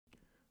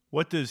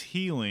What does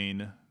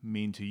healing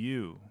mean to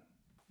you?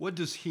 What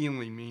does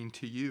healing mean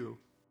to you?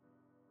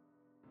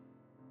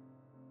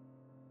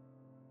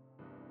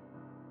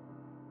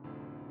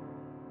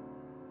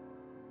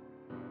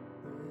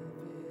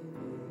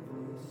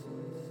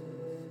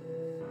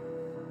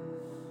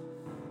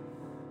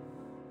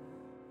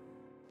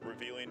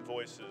 Revealing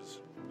Voices,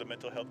 the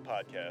mental health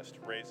podcast,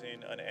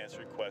 raising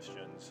unanswered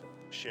questions,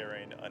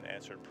 sharing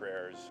unanswered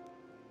prayers.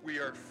 We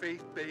are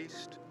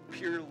faith-based,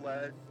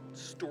 peer-led,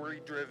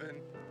 story-driven,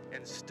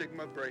 and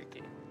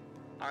stigma-breaking.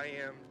 I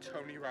am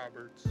Tony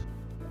Roberts.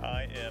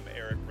 I am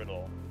Eric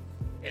Riddle,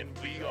 and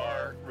we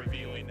are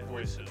Revealing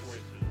Voices.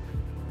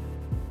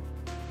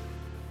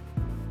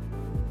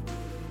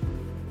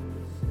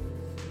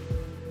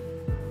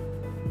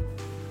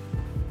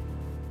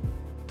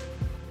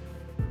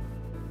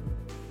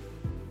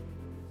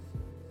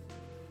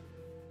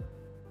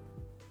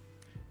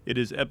 It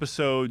is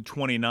episode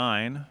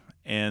 29,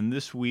 and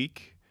this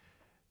week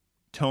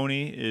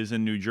Tony is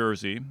in New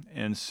Jersey,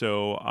 and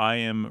so I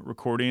am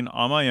recording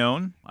on my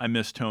own. I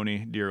miss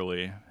Tony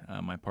dearly.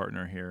 My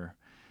partner here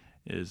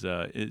is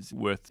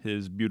with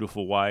his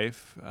beautiful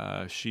wife.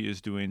 She is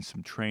doing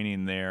some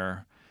training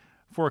there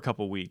for a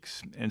couple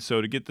weeks, and so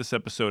to get this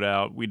episode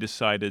out, we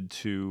decided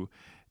to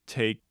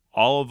take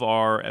all of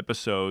our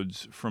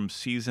episodes from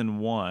season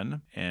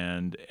 1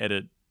 and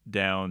edit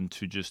down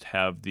to just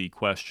have the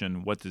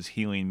question, what does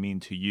healing mean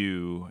to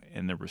you,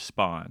 and the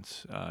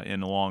response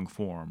in a long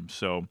form.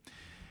 So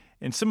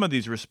in some of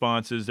these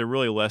responses, they're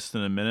really less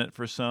than a minute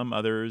for some.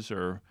 Others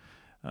are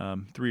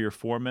 3 or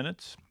 4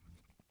 minutes.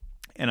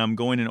 And I'm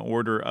going in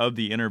order of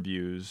the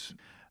interviews.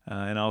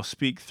 And I'll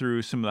speak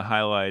through some of the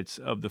highlights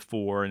of the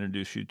 4,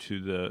 introduce you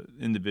to the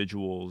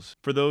individuals.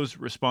 For those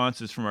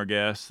responses from our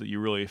guests that you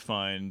really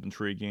find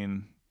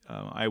intriguing,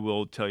 I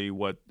will tell you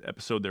what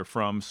episode they're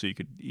from so you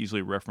could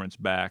easily reference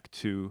back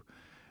to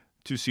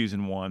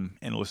season 1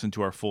 and listen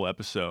to our full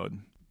episode.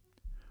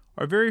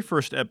 Our very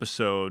first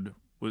episode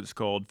was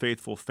called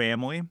Faithful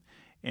Family,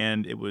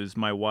 and it was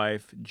my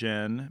wife,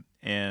 Jen,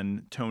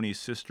 and Tony's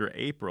sister,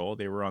 April.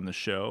 They were on the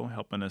show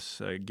helping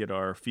us get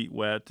our feet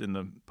wet in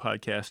the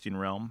podcasting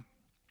realm.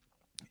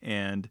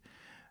 And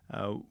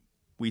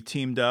we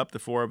teamed up, the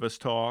 4 of us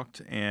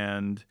talked,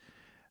 and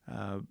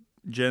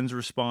Jen's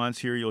response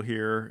here, you'll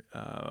hear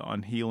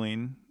on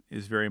healing,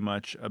 is very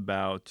much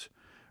about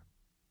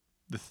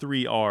the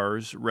 3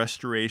 R's: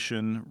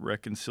 restoration,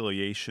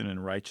 reconciliation,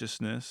 and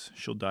righteousness.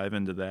 She'll dive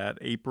into that.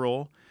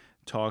 April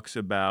talks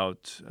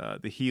about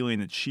the healing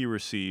that she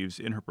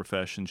receives in her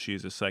profession. She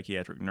is a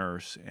psychiatric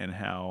nurse, and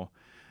how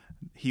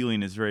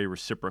healing is very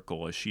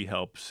reciprocal. As she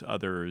helps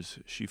others,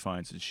 she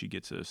finds that she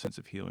gets a sense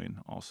of healing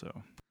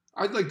also.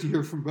 I'd like to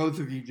hear from both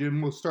of you.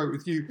 Jim, we'll start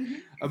with you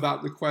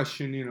about the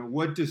question,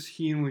 what does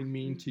healing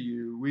mean to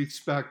you? We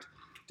expect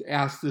to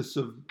ask this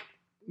of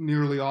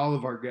nearly all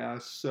of our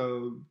guests.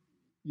 So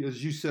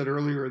as you said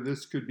earlier,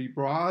 this could be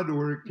broad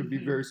or it could be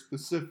very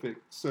specific.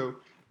 So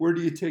where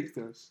do you take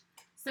this?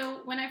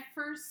 So when I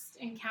first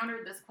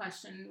encountered this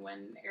question,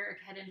 when Eric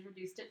had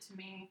introduced it to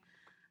me,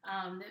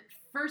 the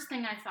first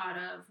thing I thought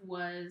of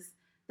was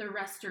the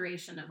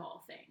restoration of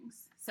all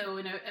things. So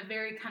in a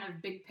very kind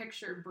of big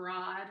picture,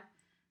 broad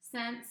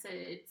sense,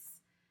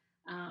 it's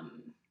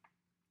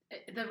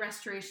the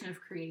restoration of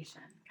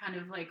creation, kind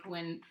of like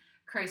when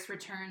Christ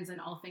returns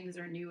and all things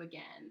are new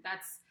again.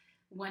 That's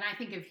when I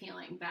think of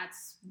healing,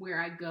 that's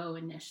where I go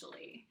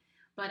initially.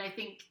 But I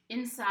think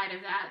inside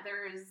of that,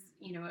 there is,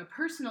 a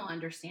personal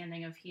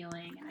understanding of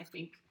healing. And I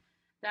think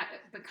that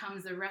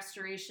becomes a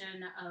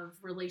restoration of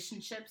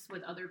relationships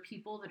with other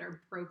people that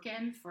are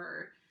broken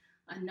for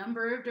a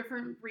number of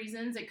different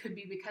reasons. It could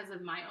be because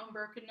of my own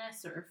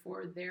brokenness or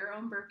for their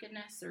own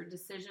brokenness or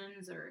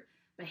decisions or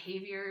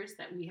behaviors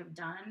that we have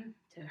done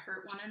to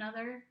hurt one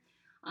another.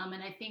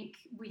 And I think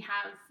we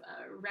have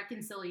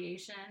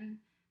reconciliation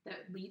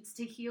that leads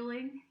to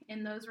healing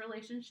in those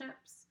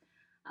relationships.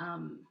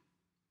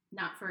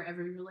 Not for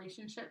every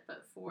relationship,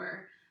 but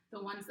for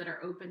the ones that are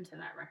open to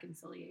that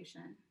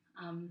reconciliation.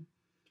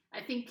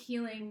 I think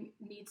healing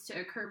needs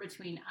to occur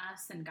between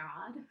us and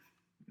God,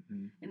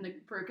 in the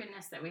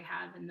brokenness that we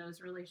have in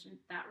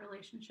that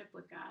relationship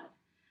with God.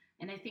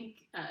 And I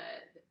think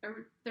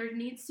there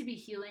needs to be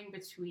healing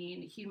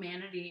between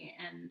humanity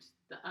and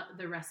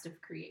the rest of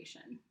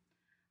creation,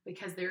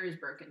 because there is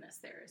brokenness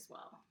there as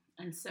well.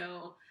 And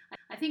so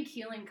I think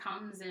healing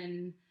comes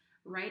in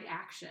right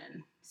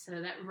action.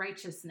 So that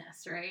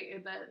righteousness,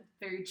 right? That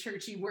very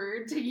churchy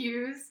word to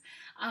use,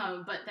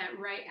 but that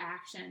right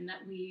action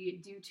that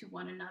we do to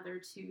one another,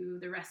 to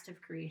the rest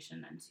of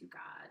creation, and to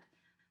God.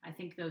 I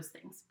think those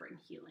things bring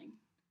healing.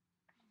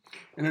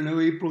 And I know,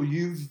 April,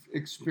 you've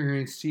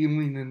experienced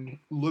healing and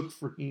looked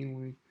for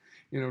healing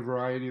in a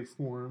variety of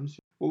forms.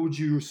 What would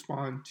you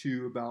respond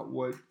to about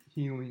what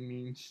healing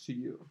means to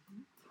you?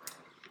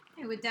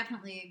 I would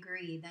definitely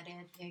agree that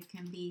it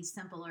can be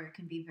simple or it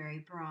can be very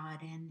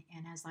broad. And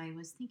as I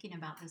was thinking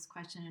about this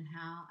question and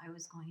how I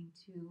was going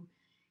to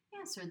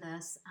answer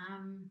this,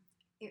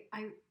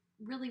 I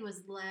really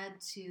was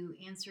led to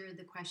answer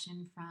the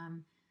question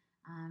from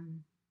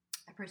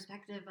a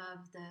perspective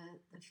of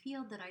the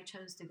field that I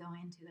chose to go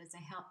into as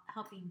a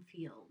helping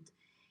field.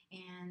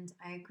 And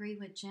I agree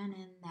with Jen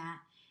in that,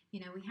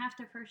 we have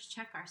to first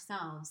check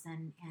ourselves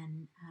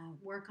and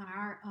work on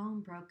our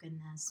own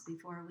brokenness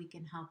before we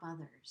can help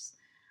others.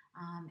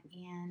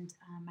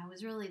 I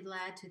was really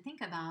led to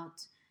think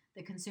about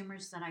the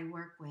consumers that I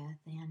work with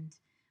and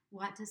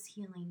what does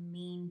healing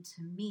mean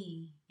to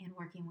me in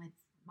working with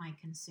my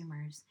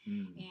consumers.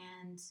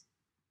 And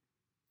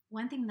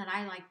one thing that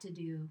I like to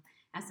do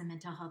as a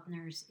mental health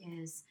nurse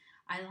is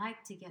I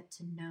like to get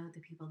to know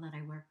the people that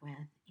I work with,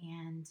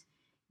 and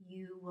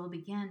you will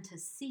begin to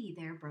see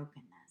their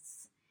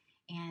brokenness.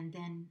 And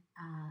then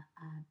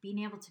being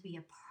able to be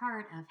a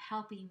part of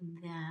helping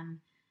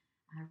them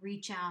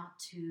reach out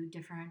to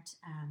different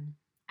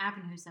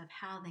avenues of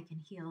how they can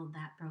heal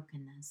that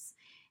brokenness.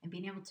 And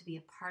being able to be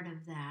a part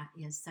of that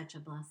is such a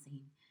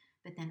blessing.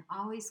 But then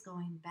always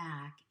going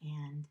back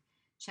and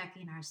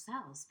checking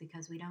ourselves,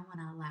 because we don't want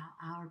to allow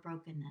our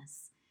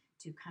brokenness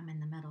to come in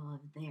the middle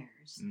of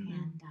theirs.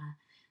 And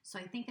so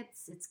I think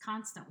it's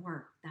constant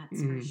work,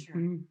 that's for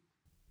sure.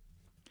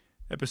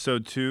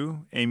 Episode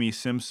 2, Amy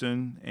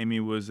Simpson. Amy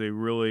was a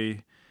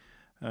really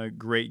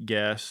great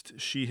guest.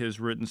 She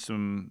has written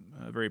some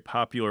very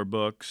popular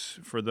books.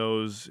 For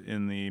those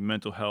in the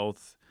mental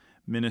health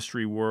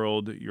ministry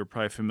world, you're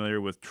probably familiar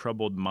with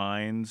Troubled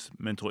Minds,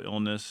 Mental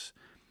Illness,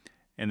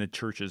 and the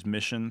Church's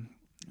Mission.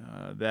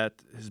 That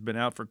has been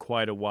out for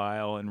quite a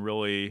while and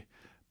really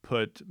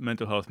put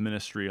mental health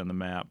ministry on the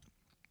map.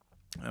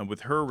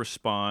 With her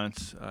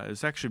response,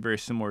 is actually very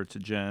similar to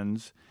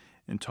Jen's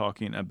in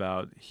talking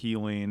about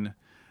healing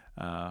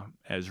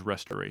as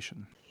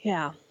restoration.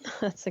 Yeah,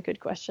 that's a good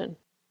question.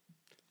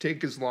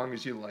 Take as long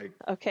as you like.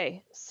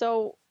 Okay,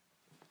 so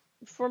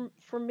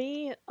for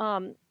me,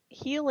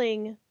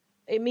 healing,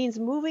 it means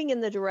moving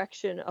in the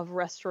direction of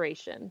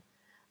restoration.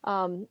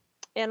 And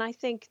I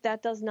think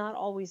that does not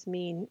always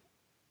mean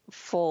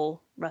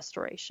full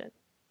restoration.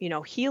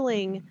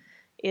 Healing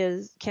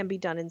can be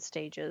done in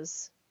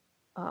stages.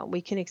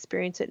 We can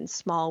experience it in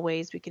small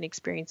ways. We can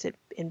experience it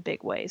in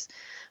big ways.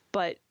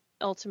 But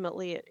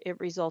ultimately, it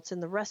results in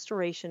the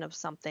restoration of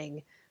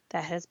something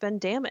that has been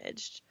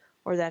damaged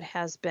or that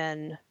has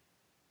been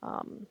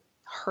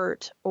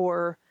hurt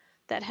or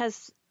that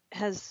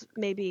has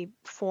maybe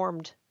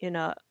formed in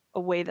a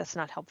way that's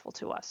not helpful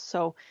to us.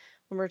 So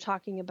when we're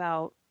talking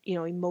about,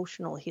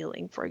 emotional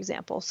healing, for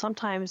example,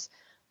 sometimes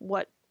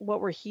what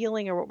we're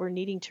healing or what we're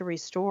needing to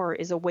restore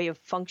is a way of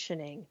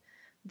functioning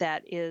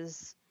that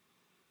is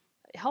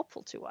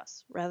helpful to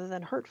us rather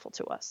than hurtful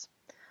to us.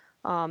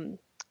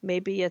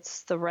 Maybe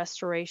it's the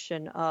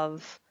restoration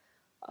of,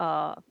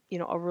 a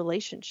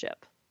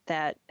relationship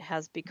that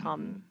has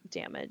become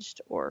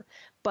damaged,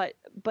 but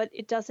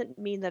it doesn't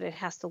mean that it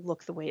has to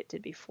look the way it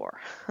did before.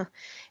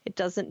 It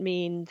doesn't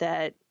mean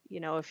that,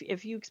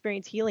 if you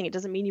experience healing, it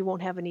doesn't mean you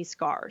won't have any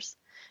scars.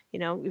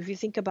 If you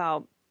think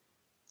about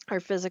our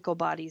physical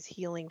bodies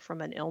healing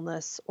from an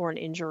illness or an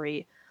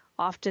injury,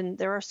 often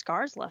there are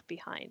scars left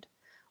behind,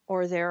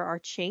 or there are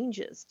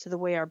changes to the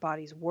way our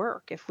bodies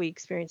work if we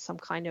experience some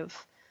kind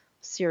of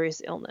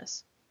serious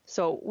illness.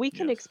 So we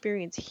can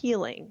experience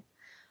healing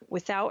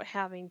without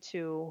having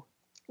to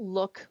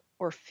look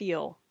or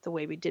feel the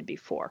way we did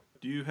before.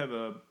 Do you have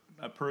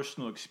a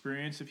personal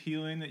experience of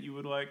healing that you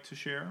would like to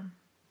share?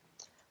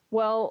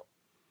 Well,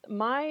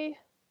 my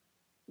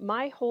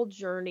whole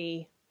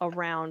journey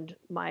around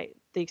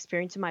the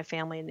experience in my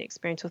family and the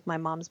experience with my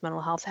mom's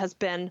mental health has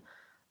been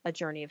a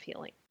journey of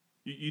healing.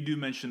 You do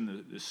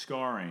mention the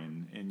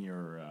scarring in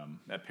your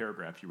that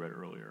paragraph you read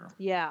earlier.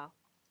 Yeah,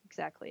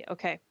 exactly.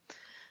 Okay.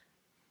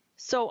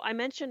 So I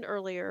mentioned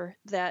earlier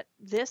that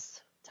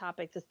this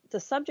topic, the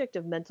subject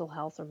of mental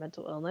health or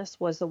mental illness,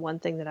 was the one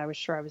thing that I was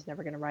sure I was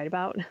never going to write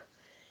about.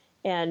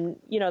 And,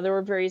 there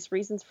were various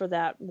reasons for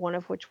that, one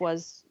of which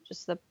was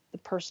just the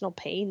personal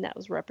pain that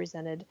was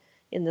represented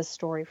in this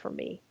story for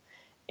me.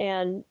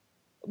 And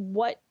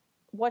what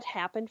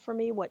happened for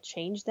me, what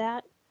changed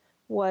that,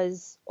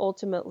 was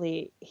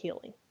ultimately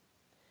healing.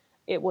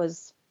 It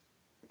was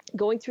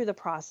going through the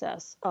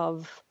process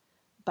of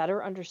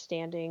better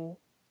understanding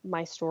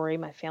my story,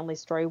 my family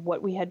story,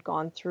 what we had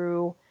gone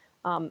through,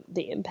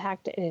 the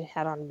impact it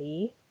had on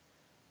me,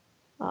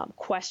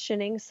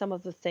 questioning some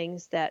of the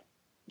things that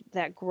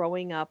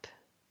growing up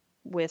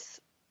with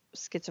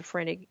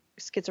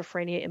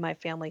schizophrenia in my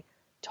family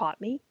taught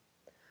me,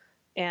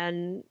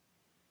 and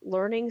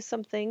learning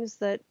some things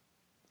that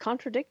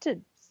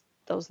contradicted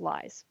those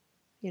lies.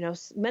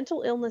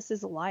 Mental illness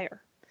is a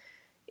liar.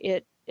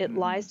 It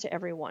lies to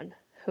everyone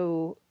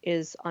who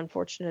is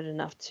unfortunate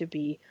enough to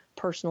be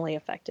personally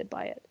affected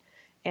by it.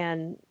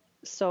 And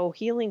so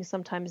healing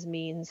sometimes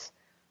means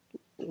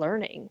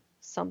learning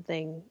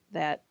something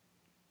that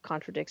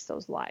contradicts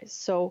those lies.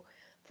 So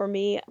for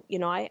me,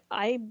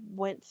 I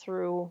went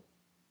through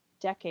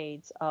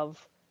decades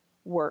of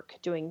work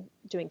doing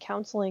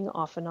counseling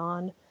off and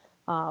on,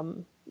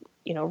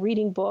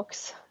 reading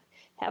books,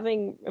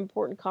 having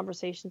important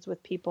conversations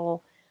with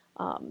people,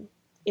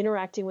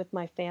 interacting with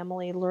my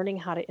family, learning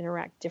how to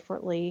interact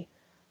differently.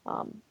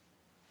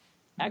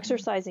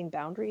 exercising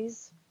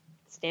boundaries,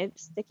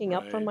 sticking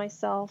up for Right.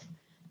 myself.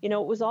 It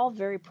was all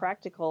very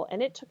practical,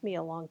 and it took me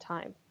a long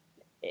time.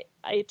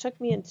 It took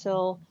me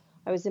until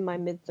I was in my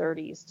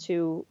mid-30s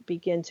to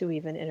begin to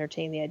even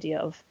entertain the idea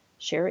of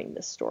sharing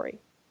this story.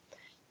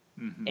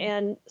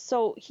 And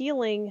so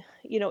healing,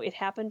 it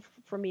happened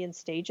for me in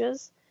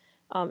stages.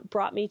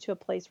 Brought me to a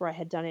place where I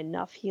had done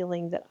enough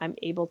healing that I'm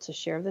able to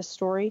share this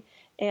story.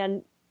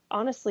 And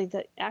honestly,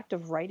 the act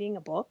of writing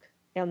a book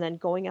and then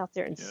going out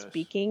there and Yes.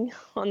 speaking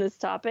on this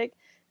topic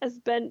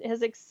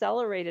has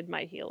accelerated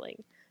my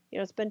healing.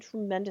 It's been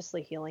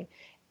tremendously healing.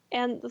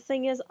 And the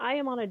thing is, I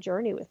am on a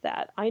journey with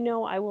that. I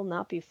know I will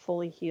not be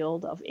fully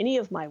healed of any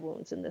of my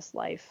wounds in this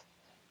life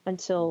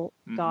until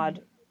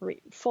God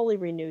fully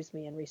renews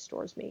me and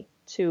restores me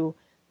to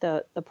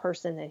the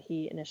person that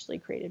he initially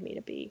created me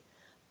to be.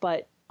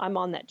 But I'm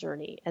on that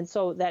journey. And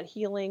so that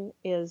healing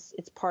it's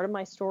part of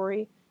my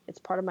story. It's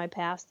part of my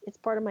past. It's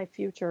part of my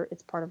future.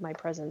 It's part of my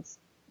present.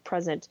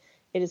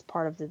 It is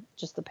part of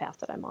the path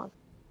that I'm on.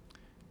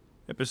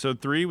 Episode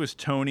 3 was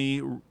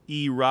Tony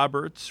E.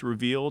 Roberts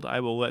Revealed. I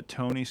will let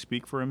Tony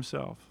speak for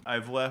himself.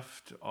 I've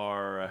left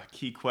our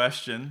key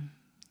question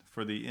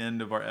for the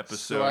end of our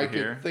episode so I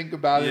here. could think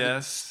about it and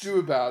Yes. stew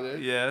about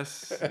it.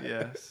 Yes,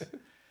 yes.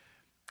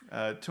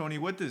 Tony,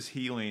 what does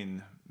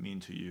healing mean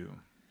to you?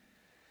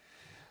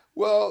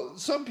 Well,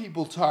 some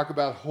people talk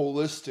about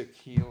holistic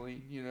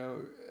healing,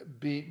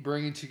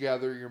 bringing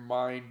together your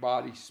mind,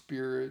 body,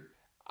 spirit.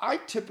 I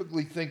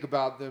typically think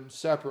about them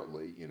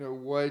separately.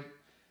 What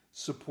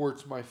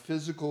supports my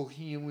physical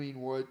healing,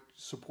 what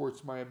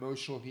supports my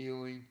emotional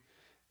healing,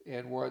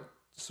 and what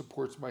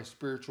supports my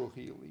spiritual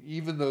healing,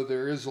 even though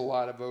there is a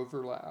lot of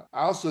overlap.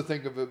 I also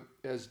think of it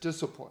as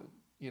discipline.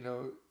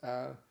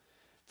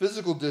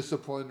 Physical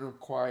discipline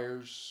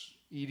requires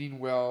eating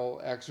well,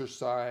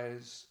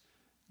 exercise,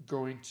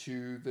 going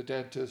to the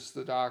dentist,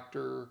 the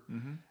doctor,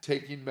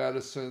 taking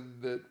medicine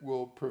that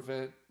will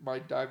prevent my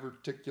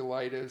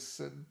diverticulitis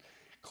and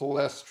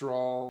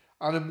cholesterol.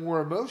 On a more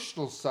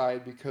emotional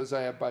side, because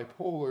I have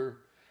bipolar,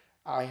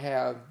 I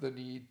have the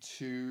need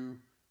to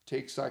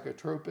take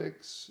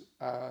psychotropics,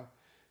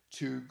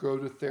 to go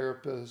to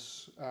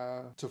therapists,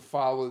 to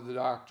follow the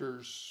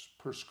doctor's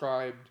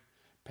prescribed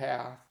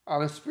path.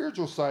 On a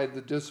spiritual side,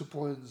 the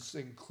disciplines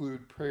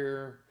include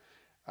prayer.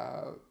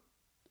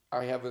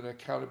 I have an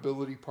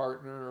accountability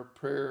partner, a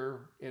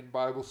prayer and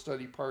Bible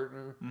study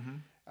partner,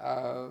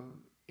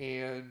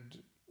 and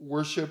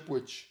worship,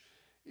 which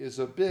is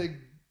a big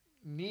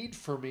need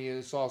for me, and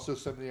it's also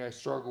something I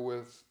struggle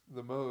with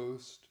the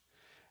most,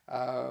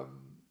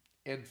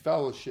 and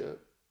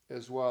fellowship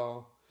as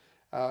well.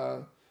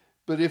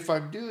 But if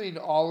I'm doing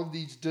all of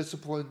these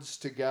disciplines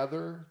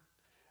together,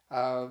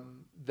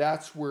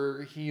 that's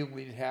where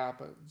healing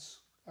happens.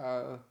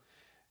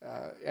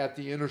 At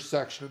the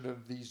intersection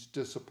of these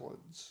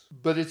disciplines.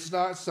 But it's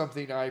not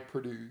something I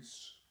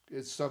produce.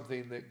 It's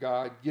something that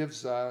God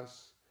gives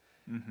us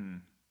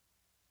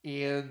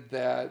and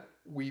that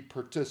we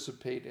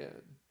participate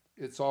in.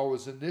 It's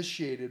always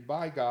initiated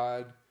by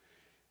God,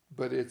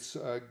 but it's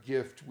a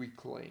gift we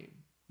claim.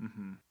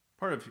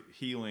 Part of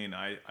healing,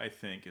 I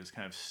think, is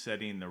kind of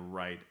setting the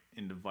right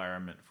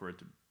environment for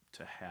it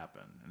to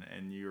happen.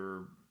 And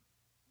you're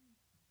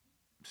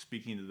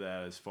speaking to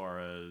that as far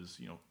as,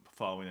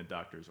 following the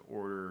doctor's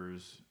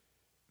orders,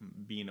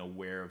 being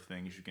aware of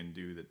things you can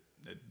do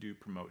that do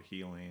promote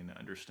healing,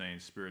 understanding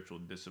spiritual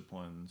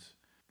disciplines.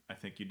 I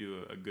think you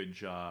do a good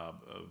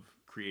job of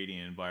creating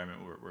an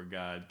environment where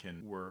God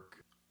can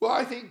work. Well,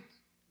 I think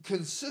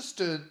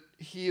consistent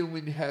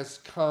healing has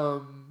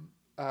come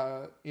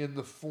in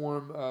the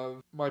form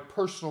of my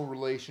personal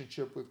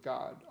relationship with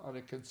God on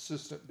a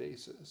consistent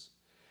basis.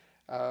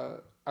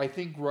 I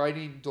think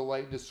writing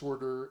Delight and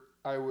Disorder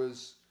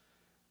was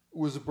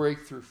a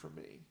breakthrough for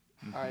me.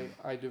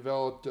 I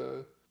developed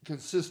a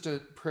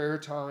consistent prayer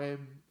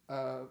time.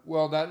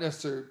 Well, not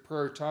necessarily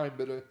prayer time,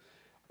 but a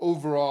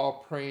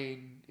overall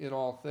praying in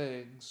all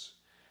things,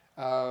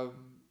 an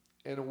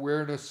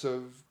awareness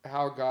of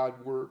how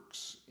God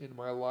works in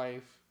my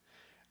life.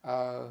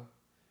 The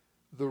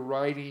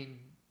writing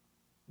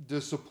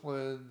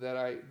discipline that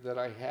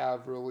I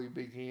have really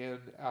began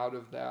out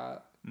of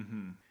that.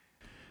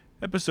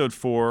 Episode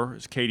 4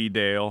 is Katie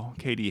Dale.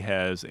 Katie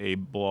has a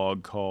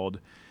blog called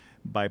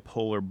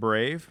Bipolar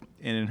Brave,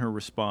 and in her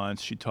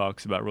response, she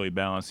talks about really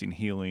balancing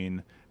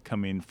healing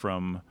coming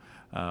from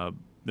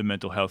the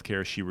mental health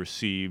care she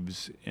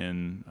receives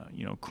in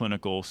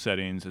clinical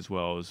settings, as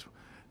well as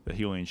the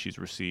healing she's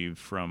received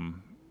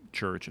from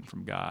church and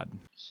from God.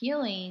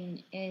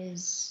 Healing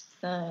is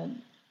the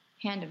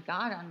hand of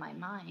God on my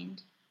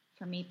mind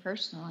for me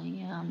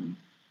personally.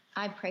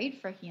 I prayed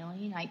for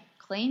healing. I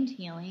claimed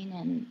healing,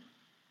 and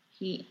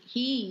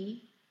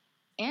he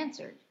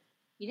answered.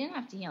 He didn't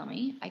have to heal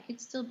me. I could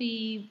still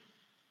be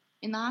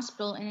in the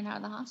hospital, in and out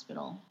of the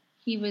hospital.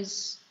 He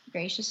was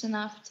gracious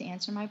enough to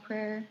answer my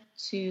prayer,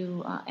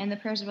 and the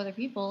prayers of other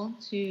people,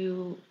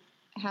 to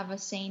have a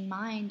sane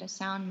mind, a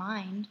sound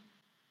mind,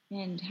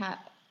 and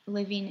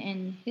living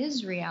in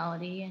his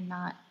reality and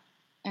not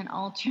an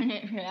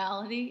alternate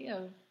reality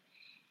of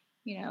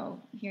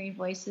hearing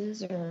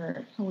voices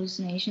or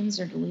hallucinations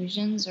or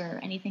delusions or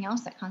anything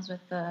else that comes with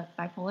the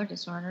bipolar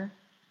disorder.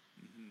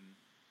 Mm-hmm.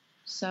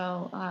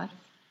 So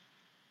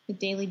the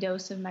daily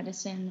dose of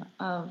medicine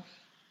of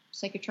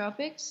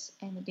psychotropics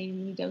and the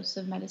daily dose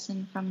of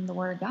medicine from the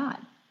Word of God.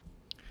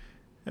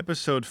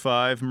 Episode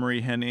 5, Marie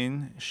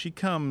Henning. She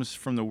comes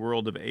from the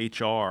world of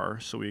HR,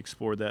 so we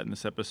explored that in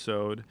this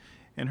episode.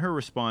 And her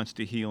response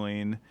to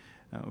healing,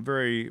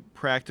 very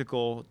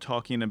practical,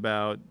 talking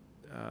about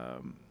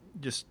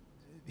just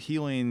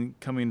healing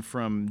coming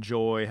from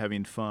joy,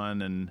 having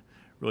fun, and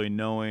really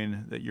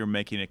knowing that you're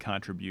making a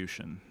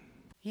contribution.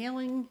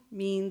 Healing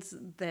means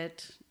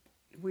that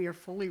we are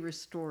fully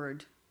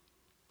restored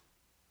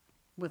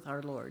with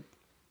our Lord.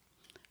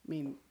 I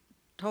mean,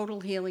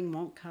 total healing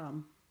won't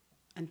come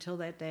until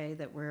that day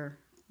that we're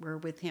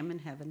with Him in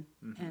heaven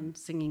and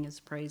singing His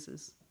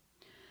praises.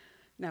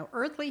 Now,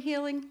 earthly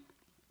healing,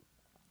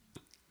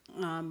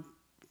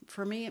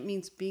 for me, it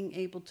means being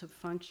able to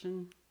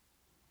function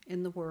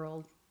in the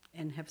world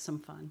and have some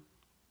fun.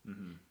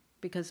 Mm-hmm.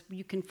 Because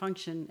you can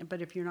function,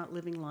 but if you're not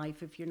living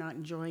life, if you're not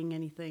enjoying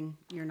anything,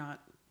 you're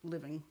not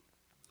living.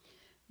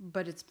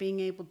 But it's being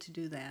able to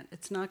do that.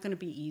 It's not going to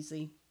be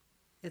easy.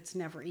 It's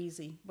never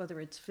easy, whether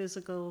it's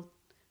physical,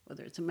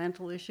 whether it's a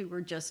mental issue,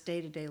 or just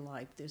day-to-day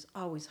life. There's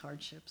always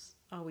hardships,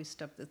 always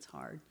stuff that's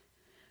hard.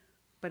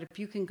 But if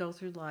you can go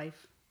through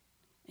life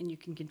and you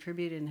can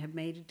contribute and have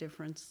made a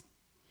difference,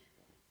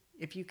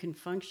 if you can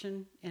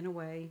function in a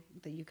way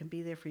that you can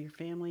be there for your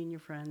family and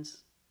your friends,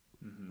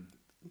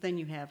 then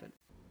you have it.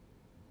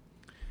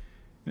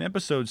 In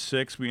episode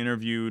 6, we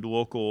interviewed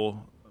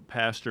local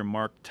pastor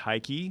Mark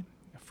Tyke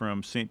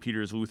from St.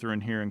 Peter's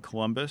Lutheran here in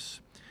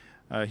Columbus.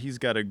 He's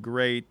got a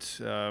great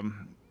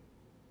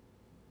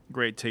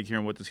take here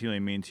on what does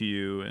healing mean to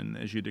you, and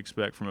as you'd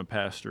expect from a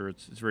pastor,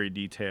 it's very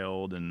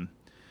detailed, and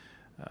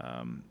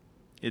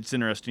it's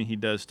interesting. He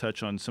does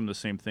touch on some of the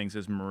same things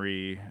as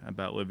Marie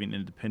about living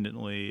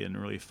independently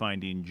and really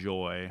finding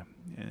joy,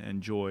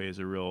 and joy is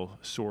a real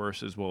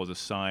source as well as a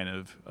sign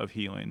of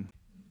healing.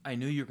 I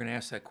knew you were going to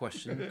ask that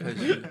question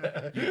because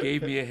you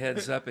gave me a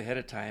heads up ahead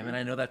of time, and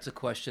I know that's a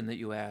question that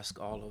you ask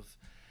all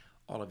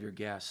of your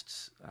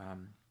guests.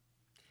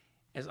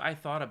 As I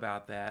thought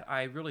about that,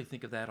 I really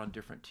think of that on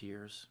different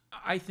tiers.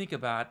 I think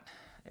about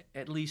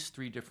at least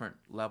 3 different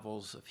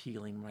levels of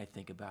healing when I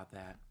think about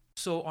that.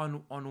 So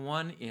on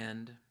one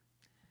end,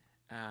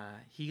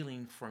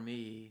 healing for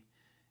me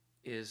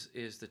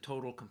is the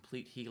total,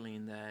 complete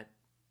healing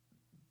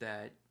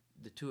that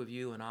the two of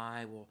you and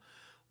I will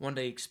one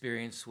day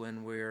experience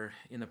when we're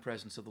in the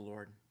presence of the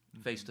Lord,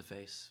 face to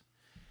face,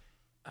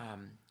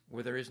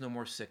 where there is no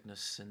more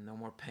sickness and no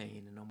more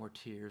pain and no more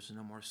tears and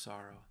no more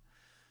sorrow.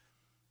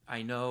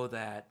 I know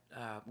that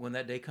when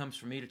that day comes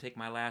for me to take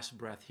my last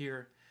breath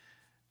here,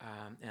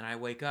 and I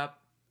wake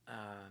up,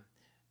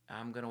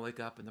 I'm going to wake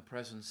up in the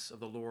presence of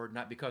the Lord,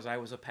 not because I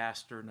was a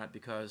pastor, not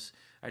because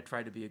I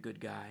tried to be a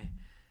good guy,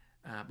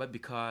 but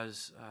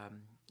because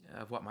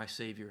of what my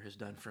Savior has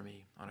done for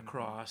me on a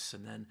cross,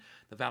 and then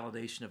the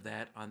validation of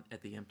that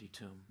at the empty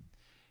tomb.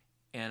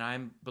 And I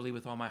believe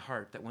with all my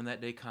heart that when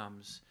that day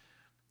comes,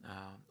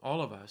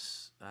 all of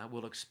us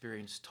will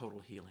experience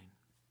total healing.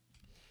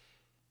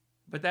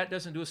 But that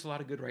doesn't do us a lot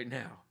of good right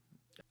now.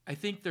 I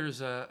think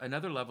there's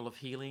another level of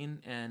healing,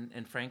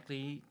 and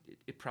frankly,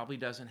 it probably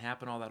doesn't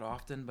happen all that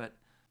often, but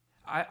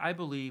I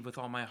believe with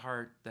all my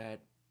heart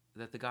that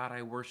the God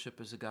I worship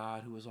is a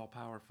God who is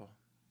all-powerful.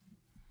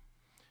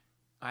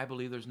 I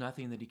believe there's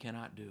nothing that He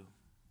cannot do.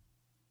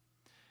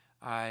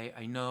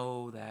 I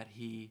know that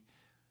He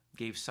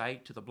gave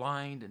sight to the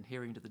blind and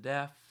hearing to the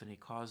deaf, and He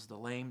caused the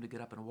lame to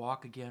get up and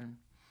walk again.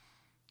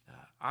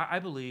 I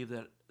believe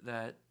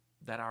that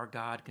our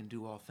God can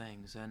do all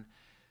things. And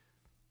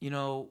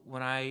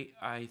when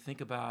I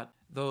think about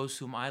those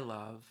whom I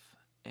love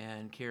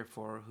and care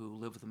for who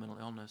live with a mental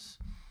illness,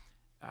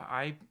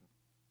 I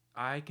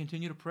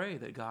continue to pray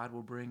that God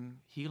will bring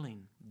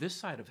healing this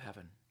side of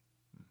heaven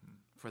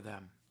for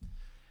them.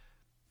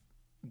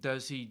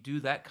 Does He do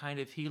that kind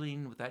of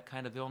healing with that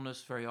kind of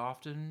illness very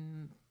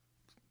often?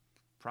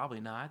 Probably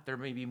not. There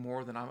may be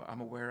more than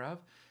I'm aware of.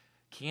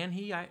 Can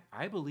He?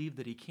 I believe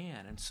that He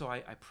can. And so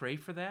I pray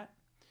for that.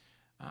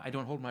 I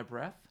don't hold my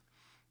breath.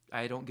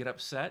 I don't get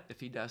upset if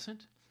He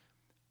doesn't.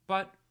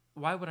 But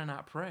why would I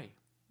not pray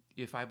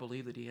if I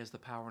believe that He has the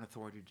power and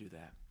authority to do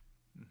that?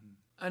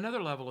 Mm-hmm.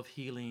 Another level of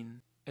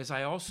healing, as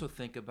I also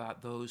think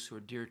about those who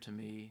are dear to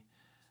me,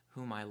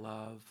 whom I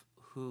love,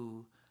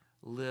 who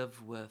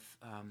live with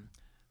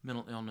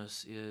mental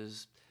illness,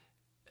 is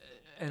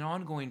an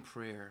ongoing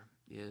prayer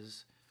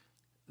is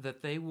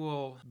that they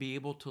will be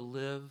able to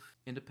live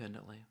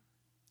independently,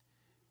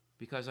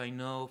 because I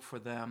know for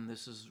them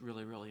this is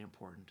really, really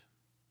important.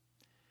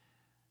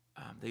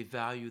 They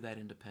value that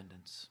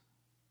independence.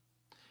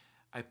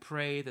 I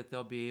pray that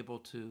they'll be able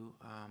to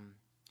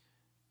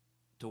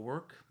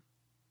work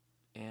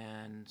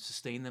and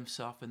sustain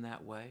themselves in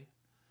that way,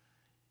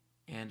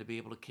 and to be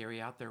able to carry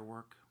out their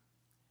work.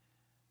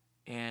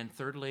 And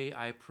thirdly,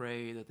 I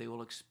pray that they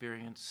will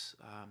experience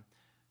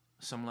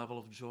some level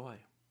of joy.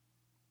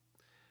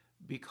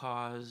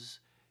 because,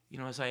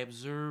 as I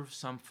observe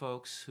some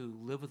folks who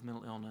live with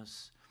mental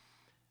illness,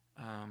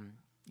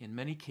 in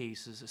many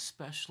cases,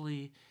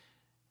 especially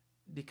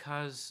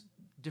because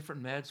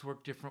different meds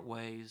work different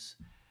ways,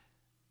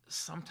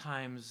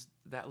 sometimes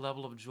that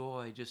level of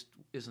joy just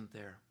isn't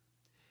there.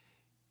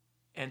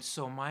 And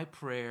so my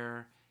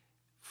prayer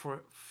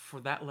for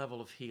that level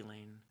of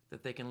healing,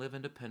 that they can live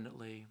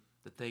independently,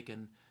 that they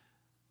can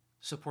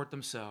support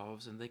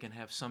themselves, and they can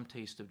have some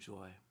taste of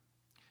joy,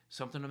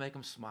 something to make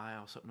them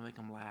smile, something to make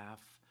them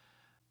laugh.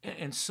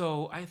 And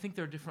so I think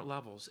there are different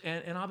levels.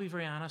 And I'll be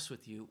very honest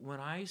with you. When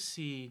I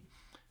see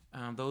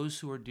those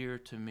who are dear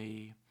to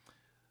me,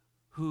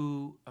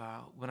 who,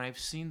 when I've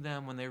seen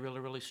them when they really,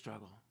 really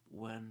struggle,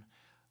 when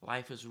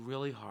life is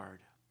really hard,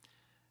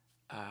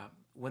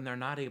 when they're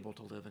not able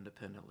to live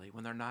independently,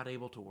 when they're not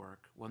able to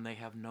work, when they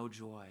have no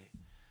joy,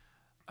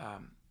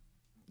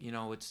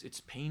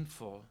 it's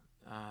painful,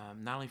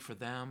 not only for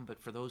them, but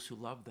for those who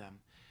love them.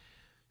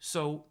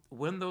 So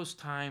when those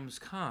times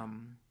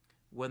come,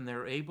 when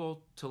they're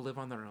able to live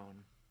on their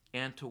own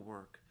and to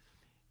work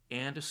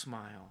and to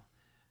smile,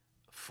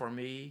 for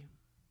me,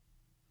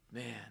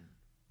 man,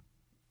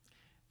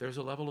 there's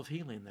a level of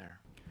healing there.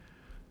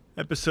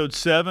 Episode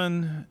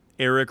 7,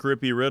 Eric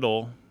Rippey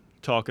Riddle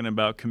talking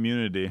about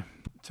community.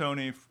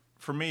 Tony,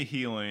 for me,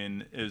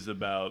 healing is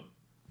about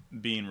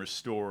being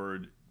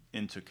restored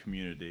into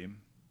community.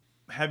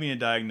 Having a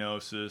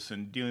diagnosis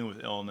and dealing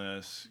with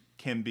illness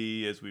can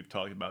be, as we've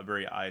talked about,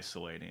 very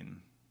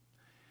isolating.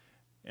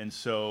 And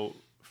so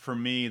for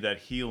me, that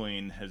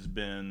healing has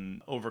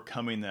been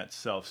overcoming that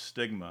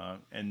self-stigma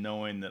and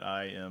knowing that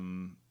I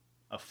am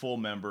a full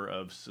member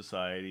of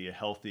society, a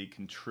healthy,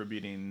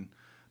 contributing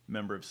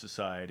member of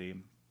society.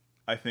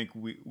 I think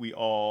we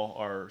all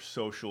are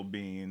social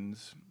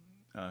beings,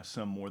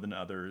 some more than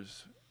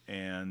others,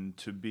 and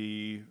to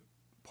be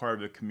part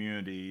of a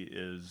community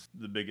is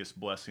the biggest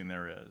blessing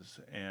there is.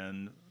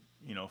 And,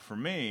 for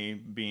me,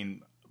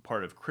 being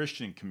part of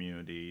Christian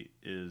community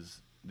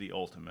is the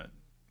ultimate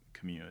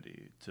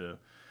community, to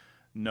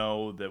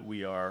know that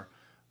we are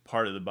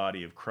part of the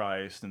body of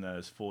Christ and that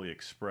is fully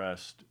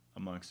expressed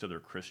amongst other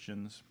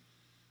Christians,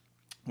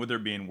 whether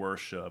it be in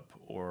worship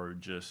or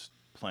just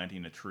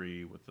planting a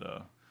tree with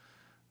a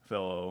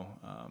fellow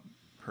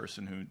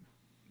person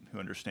who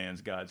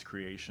understands God's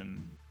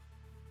creation.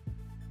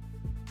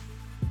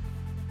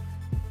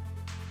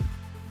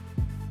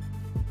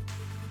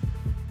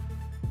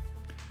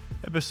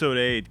 Episode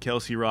 8,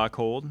 Kelsey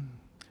Rockhold.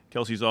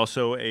 Kelsey's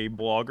also a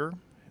blogger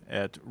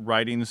at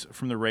Writings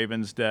from the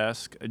Raven's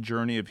Desk, A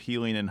Journey of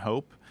Healing and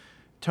Hope.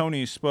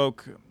 Tony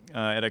spoke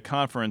at a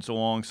conference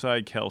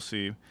alongside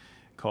Kelsey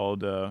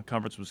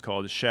conference was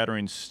called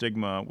Shattering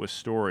Stigma with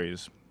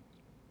Stories.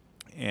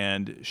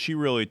 And she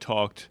really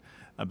talked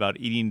about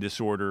eating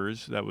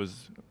disorders. That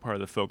was part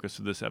of the focus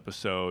of this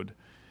episode.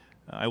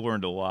 I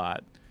learned a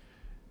lot.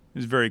 It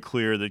was very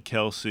clear that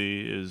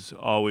Kelsey is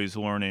always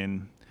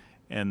learning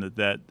and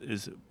that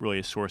is really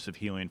a source of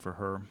healing for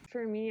her.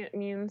 For me, it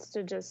means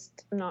to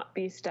just not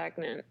be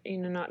stagnant,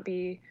 not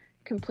be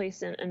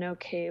complacent and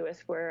okay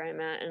with where I'm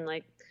at and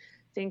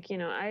think,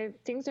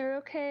 things are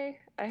okay.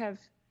 I have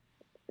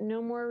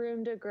no more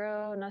room to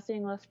grow,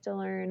 nothing left to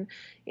learn,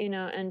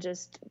 and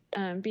just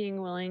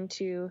being willing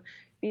to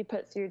be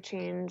put through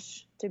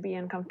change, to be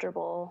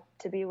uncomfortable,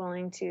 to be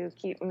willing to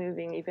keep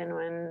moving even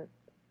when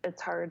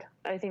it's hard.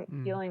 I think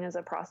healing is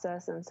a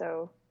process, and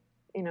so,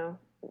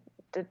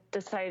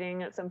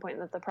 deciding at some point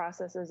that the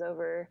process is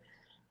over,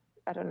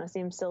 I don't know,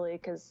 seems silly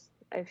because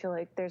I feel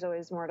like there's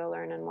always more to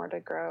learn and more to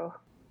grow.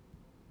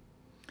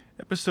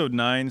 Episode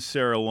 9,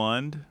 Sarah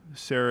Lund.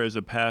 Sarah is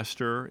a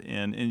pastor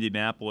in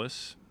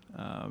Indianapolis.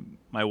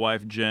 My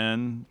wife,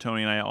 Jen,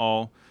 Tony, and I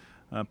all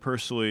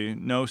personally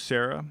know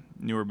Sarah,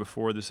 knew her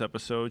before this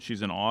episode.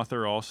 She's an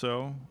author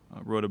also,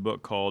 wrote a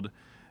book called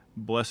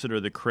Blessed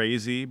Are the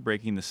Crazy,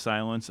 Breaking the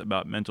Silence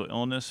About Mental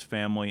Illness,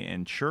 Family,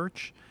 and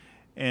Church.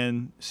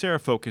 And Sarah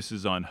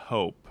focuses on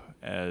hope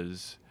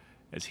as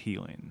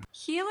healing.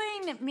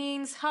 Healing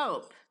means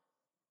hope.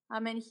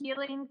 And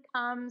healing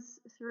comes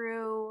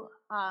through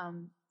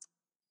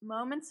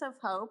moments of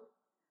hope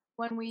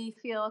when we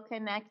feel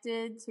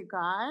connected to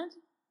God,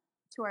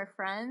 to our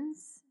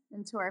friends,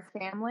 and to our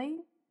family.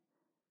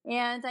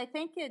 And I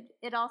think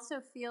it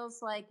also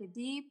feels like a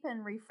deep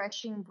and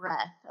refreshing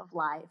breath of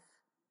life.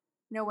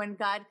 When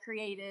God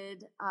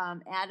created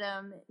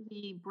Adam,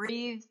 he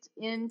breathed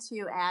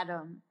into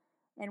Adam.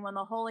 And when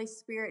the Holy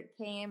Spirit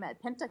came at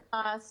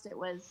Pentecost, it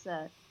was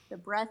the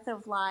breath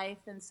of life.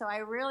 And so I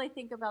really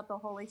think about the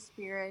Holy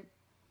Spirit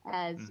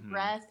as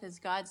breath, as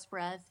God's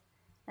breath.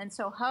 And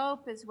so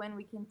hope is when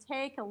we can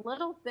take a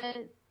little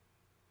bit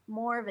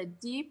more of a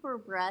deeper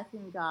breath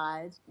in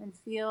God and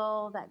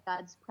feel that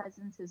God's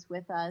presence is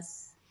with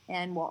us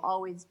and will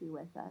always be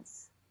with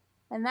us.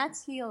 And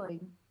that's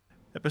healing.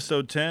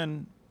 Episode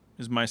 10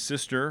 is my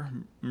sister,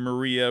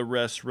 Maria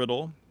Ress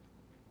Riddle.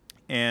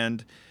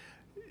 And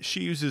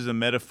she uses a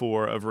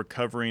metaphor of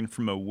recovering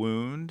from a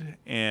wound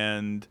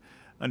and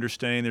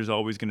understanding there's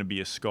always going to be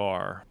a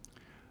scar.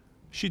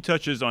 She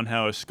touches on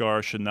how a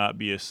scar should not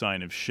be a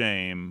sign of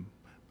shame,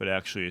 but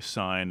actually a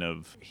sign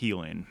of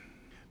healing.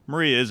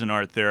 Maria is an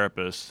art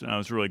therapist, and I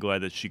was really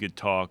glad that she could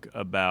talk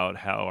about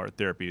how art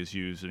therapy is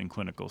used in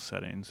clinical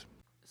settings.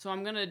 So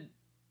I'm going to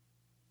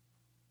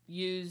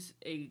use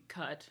a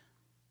cut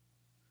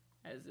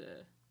as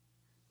a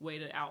way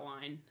to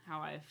outline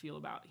how I feel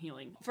about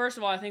healing. First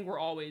of all, I think we're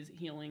always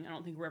healing. I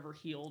don't think we're ever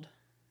healed.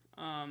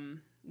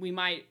 We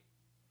might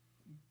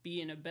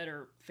be in a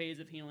better phase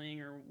of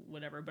healing or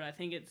whatever, but I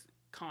think it's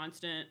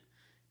constant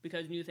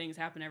because new things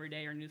happen every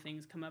day or new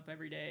things come up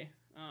every day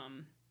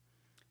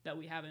that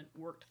we haven't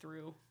worked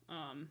through.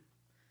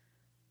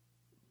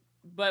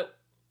 But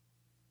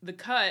the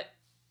cut,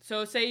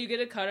 so say you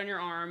get a cut on your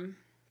arm,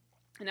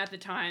 and at the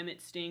time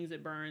it stings,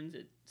 it burns,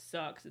 it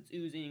sucks, it's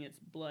oozing, it's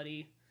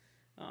bloody.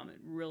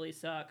 It really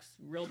sucks,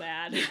 real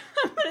bad. I'm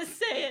gonna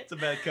say it. It's a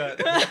bad cut.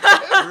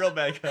 Real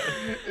bad cut.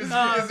 Is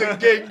it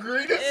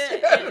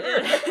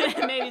gangrenous?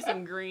 Maybe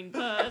some green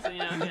pus,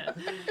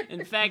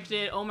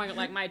 infected. Oh my god,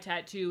 like my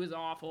tattoo is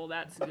awful.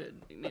 That's good.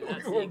 Maybe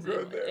that's the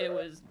example. It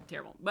was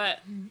terrible. But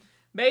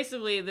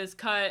basically, this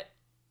cut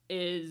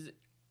is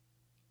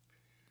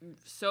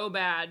so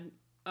bad.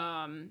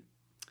 So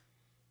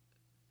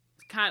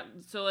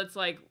it's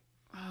like,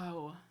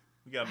 oh.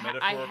 We got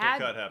metaphorical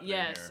cut happening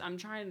yes, here. I'm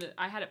trying to.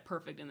 I had it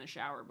perfect in the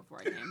shower before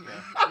I came here.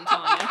 I'm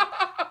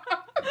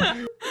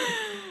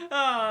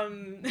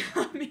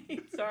telling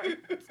you. Sorry,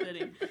 I'm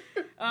spitting.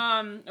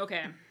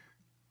 Okay.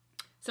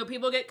 So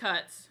people get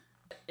cuts.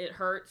 It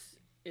hurts.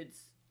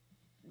 It's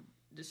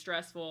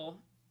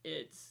distressful.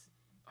 It's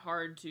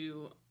hard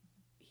to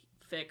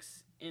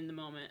fix in the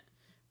moment.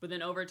 But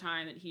then over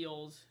time, it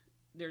heals.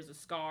 There's a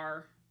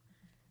scar,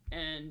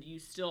 and you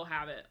still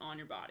have it on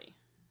your body.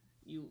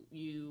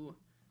 You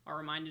are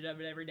reminded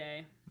of it every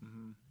day.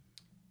 Mm-hmm.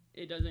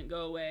 It doesn't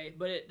go away,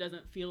 but it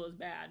doesn't feel as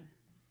bad,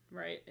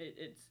 right?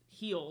 It's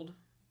healed,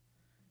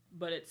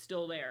 but it's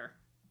still there.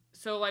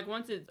 So like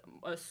once it's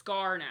a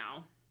scar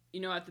now,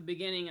 at the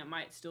beginning it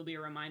might still be a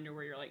reminder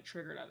where you're like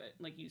triggered of it.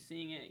 Like you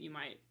seeing it, you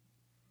might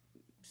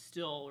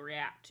still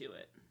react to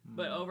it. Mm-hmm.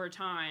 But over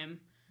time,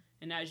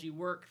 and as you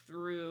work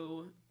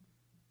through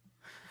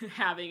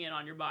having it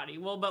on your body,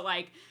 but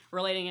like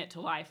relating it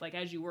to life, like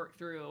as you work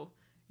through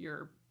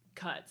your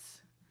cuts,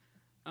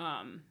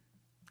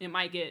 it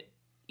might get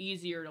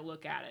easier to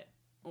look at it,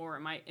 or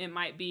it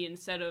might be,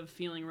 instead of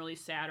feeling really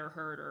sad or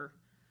hurt or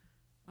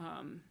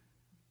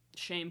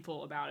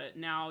shameful about it,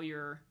 now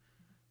you're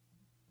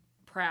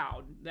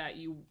proud that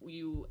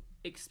you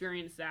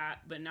experienced that,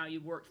 but now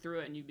you've worked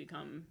through it and you've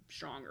become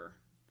stronger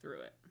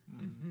through it.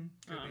 Mm-hmm.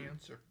 Good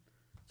answer.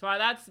 So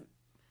I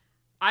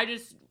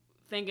just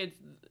think it's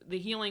the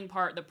healing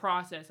part, the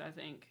process, I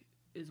think,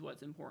 is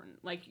what's important.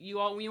 Like you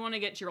want to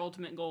get to your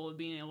ultimate goal of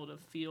being able to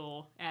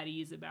feel at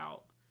ease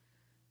about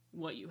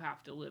what you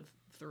have to live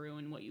through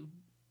and what you've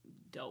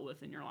dealt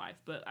with in your life.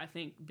 But I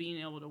think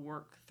being able to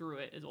work through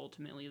it is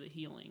ultimately the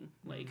healing.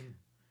 Like,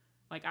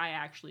 like I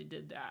actually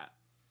did that.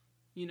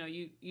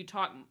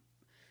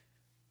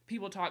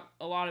 People talk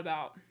a lot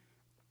about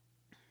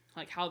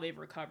like how they've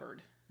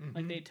recovered. Mm-hmm.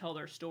 Like they tell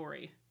their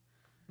story.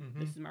 Mm-hmm.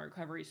 This is my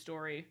recovery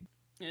story.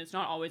 And it's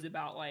not always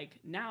about like,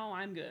 now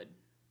I'm good.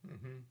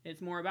 Mm-hmm.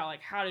 It's more about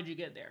like, how did you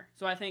get there?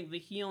 So I think the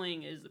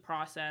healing is the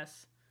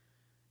process,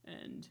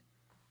 and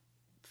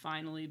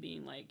finally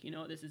being like,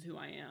 this is who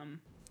I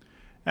am.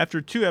 After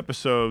 2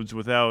 episodes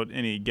without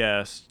any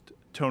guests,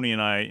 Tony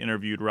and I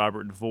interviewed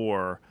Robert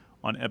Vore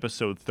on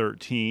episode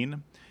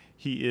 13.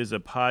 He is a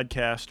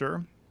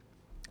podcaster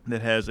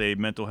that has a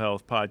mental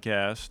health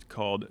podcast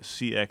called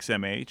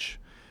CXMH,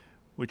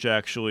 which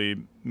actually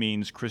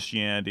means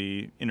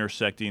Christianity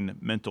Intersecting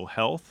Mental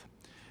Health.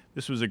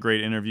 This was a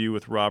great interview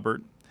with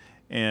Robert,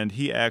 and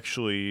he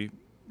actually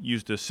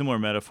used a similar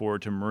metaphor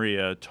to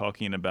Maria,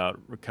 talking about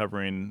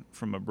recovering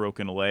from a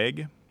broken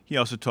leg. He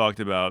also talked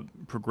about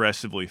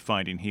progressively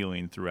finding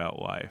healing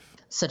throughout life.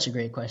 Such a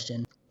great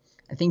question.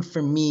 I think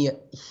for me,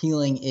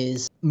 healing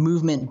is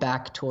movement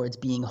back towards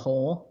being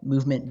whole,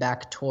 movement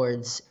back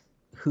towards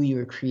who you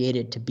were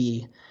created to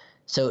be.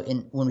 So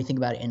when we think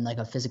about it in like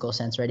a physical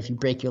sense, right, if you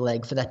break your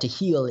leg, for that to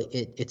heal,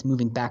 it's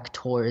moving back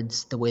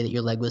towards the way that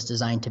your leg was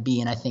designed to be.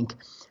 And I think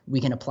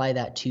we can apply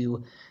that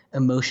to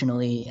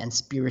emotionally and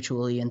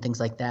spiritually and things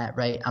like that,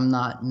 right? I'm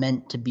not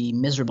meant to be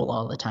miserable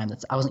all the time.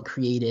 I wasn't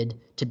created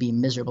to be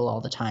miserable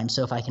all the time.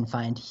 So if I can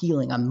find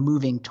healing, I'm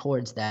moving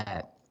towards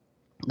that,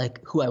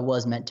 like who I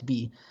was meant to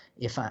be.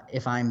 If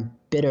I'm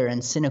bitter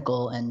and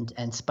cynical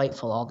and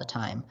spiteful all the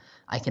time,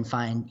 I can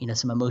find,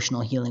 some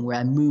emotional healing where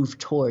I move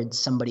towards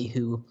somebody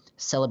who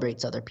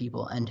celebrates other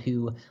people and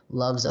who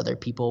loves other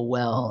people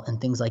well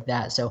and things like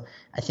that. So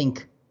I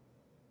think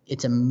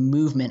it's a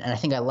movement, and I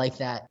think I like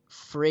that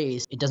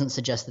phrase. It doesn't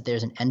suggest that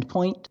there's an end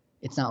point.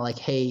 It's not like,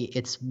 hey,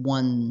 it's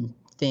one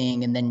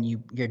thing and then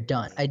you're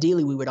done.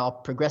 Ideally, we would all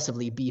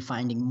progressively be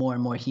finding more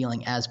and more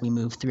healing as we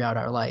move throughout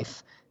our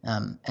life.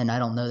 And I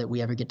don't know that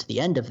we ever get to the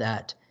end of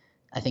that.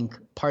 I think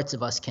parts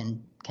of us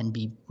can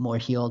be more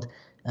healed.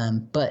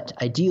 But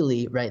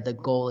ideally, right, the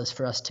goal is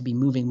for us to be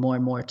moving more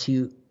and more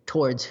to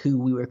towards who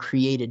we were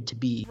created to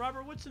be.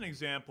 Robert, what's an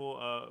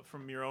example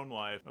from your own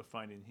life of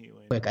finding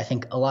healing? I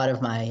think a lot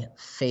of my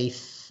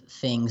faith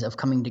things of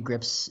coming to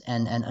grips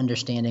and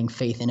understanding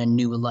faith in a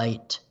new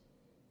light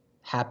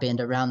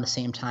happened around the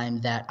same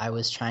time that I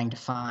was trying to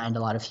find a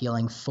lot of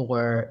healing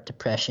for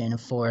depression,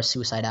 for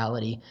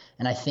suicidality.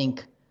 And I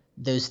think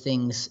those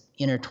things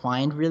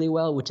intertwined really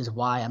well, which is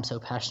why I'm so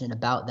passionate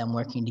about them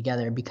working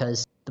together,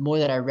 because the more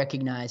that I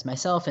recognize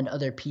myself and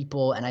other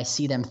people and I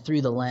see them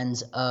through the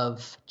lens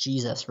of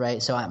Jesus,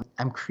 right? So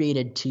I'm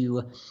created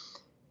to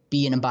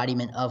be an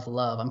embodiment of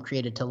love. I'm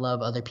created to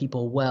love other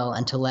people well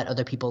and to let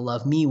other people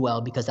love me well,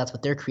 because that's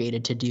what they're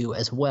created to do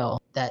as well.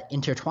 That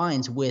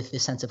intertwines with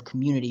this sense of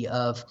community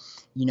of,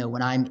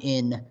 when I'm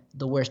in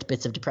the worst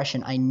bits of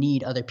depression, I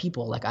need other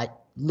people. I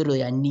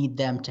need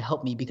them to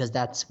help me, because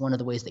that's one of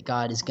the ways that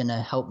God is going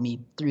to help me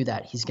through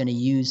that. He's going to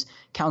use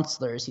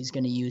counselors. He's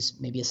going to use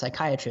maybe a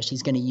psychiatrist.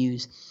 He's going to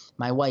use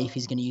my wife.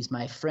 He's going to use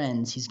my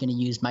friends. He's going to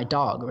use my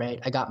dog, right?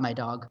 I got my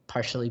dog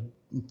partially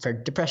for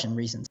depression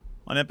reasons.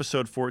 On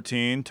episode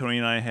 14, Tony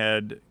and I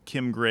had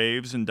Kim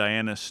Graves and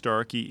Diana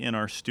Starkey in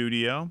our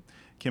studio.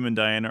 Kim and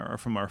Diana are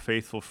from our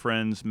Faithful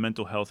Friends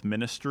Mental Health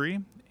Ministry,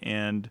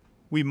 and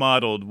we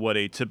modeled what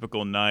a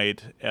typical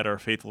night at our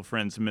Faithful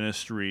Friends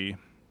Ministry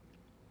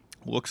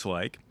looks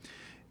like.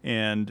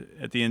 And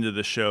at the end of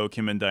the show,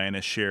 Kim and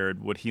Diana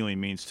shared what healing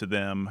means to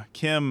them.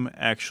 Kim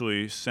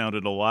actually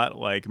sounded a lot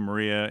like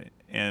Maria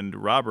and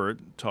Robert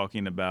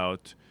talking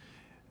about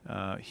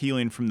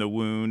healing from the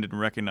wound and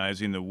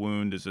recognizing the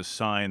wound as a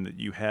sign that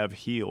you have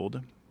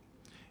healed,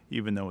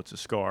 even though it's a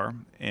scar.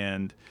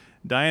 And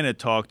Diana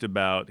talked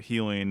about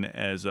healing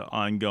as an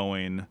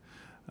ongoing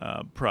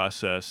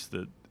process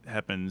that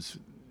happens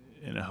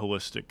in a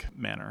holistic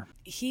manner.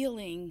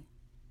 Healing,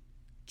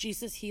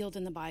 Jesus healed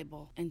in the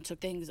Bible and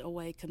took things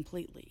away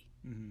completely.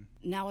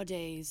 Mm-hmm.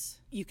 Nowadays,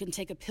 you can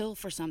take a pill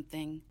for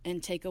something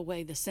and take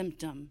away the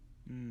symptom,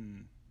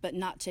 but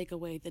not take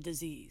away the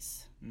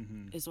disease,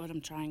 is what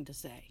I'm trying to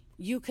say.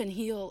 You can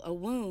heal a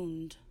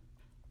wound,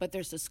 but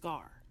there's a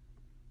scar.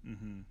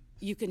 Mm-hmm.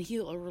 You can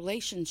heal a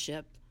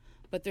relationship,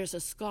 but there's a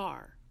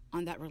scar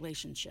on that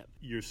relationship.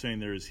 You're saying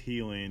there is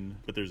healing,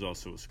 but there's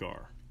also a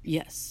scar.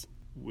 Yes.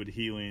 Would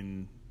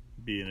healing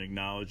be an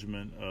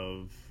acknowledgement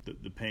of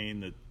the pain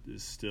that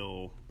is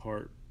still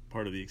part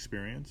of the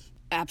experience?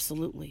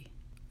 Absolutely.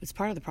 It's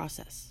part of the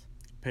process.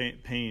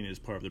 Pain is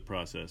part of the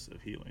process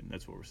of healing.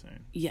 That's what we're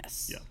saying.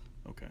 Yes. Yeah.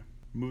 Okay.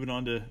 Moving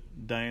on to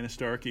Diana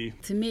Starkey.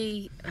 To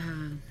me,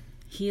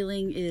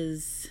 healing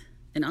is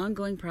an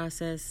ongoing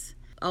process,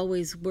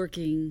 always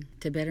working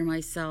to better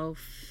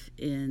myself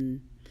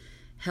in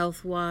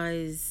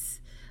health-wise,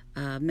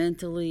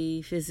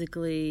 mentally,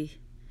 physically,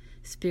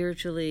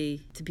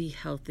 spiritually. To be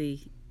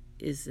healthy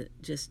is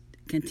just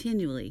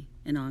continually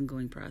an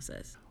ongoing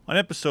process. On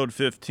episode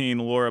 15,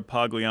 Laura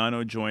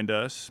Pagliano joined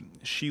us.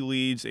 She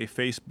leads a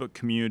Facebook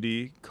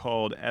community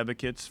called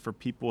Advocates for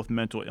People with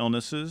Mental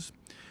Illnesses.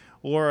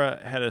 Laura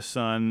had a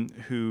son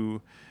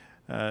who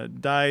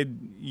died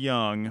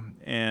young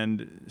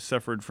and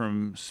suffered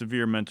from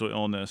severe mental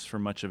illness for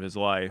much of his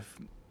life.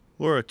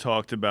 Laura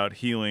talked about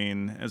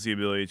healing as the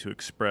ability to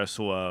express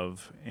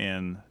love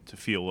and to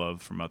feel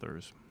love from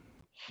others.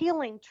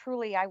 Healing,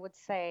 truly, I would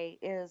say,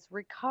 is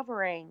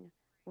recovering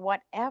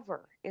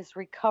whatever is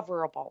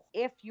recoverable.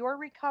 If your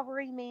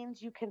recovery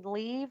means you can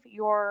leave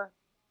your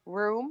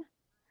room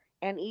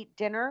and eat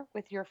dinner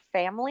with your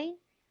family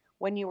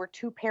when you were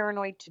too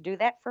paranoid to do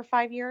that for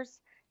 5 years,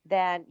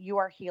 then you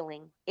are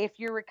healing. If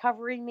your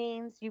recovery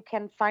means you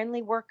can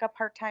finally work a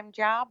part-time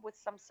job with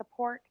some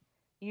support,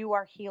 you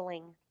are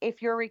healing.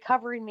 If your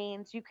recovery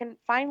means you can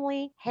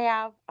finally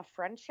have a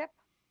friendship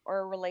or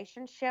a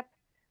relationship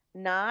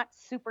not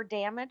super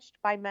damaged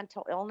by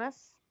mental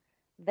illness,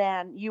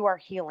 then you are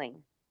healing.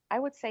 I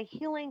would say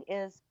healing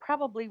is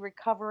probably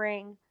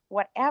recovering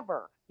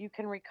whatever you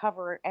can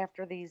recover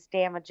after these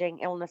damaging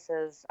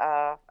illnesses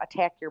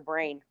attack your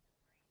brain.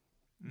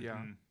 Yeah.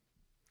 Mm-hmm.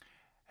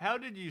 How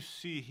did you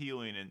see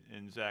healing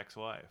in Zach's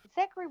life?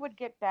 Zachary would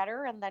get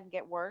better and then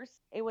get worse.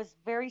 It was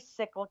very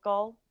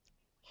cyclical.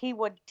 He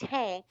would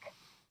tank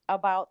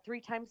about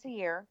 3 times a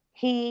year.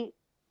 He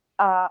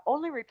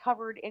only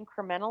recovered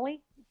incrementally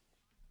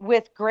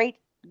with great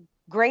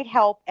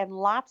help and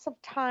lots of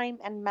time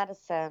and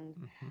medicine.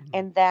 Mm-hmm.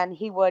 And then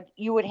you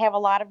would have a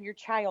lot of your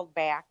child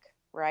back,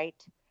 right?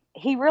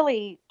 He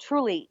really,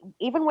 truly,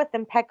 even with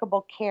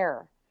impeccable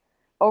care,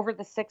 over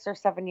the 6 or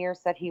 7 years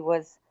that he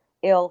was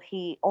ill,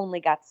 he only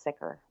got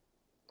sicker.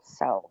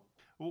 So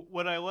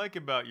what I like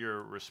about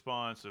your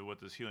response of what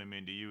does healing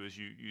mean to you is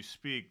you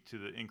speak to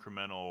the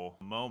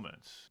incremental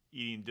moments,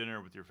 eating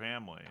dinner with your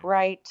family.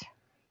 Right.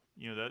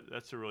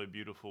 That's a really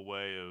beautiful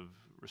way of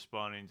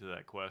responding to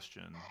that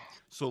question.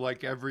 So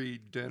like every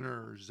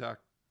dinner Zach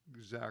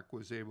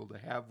was able to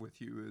have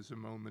with you is a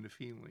moment of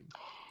healing.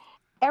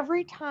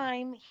 Every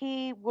time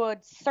he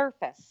would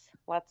surface,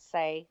 let's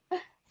say,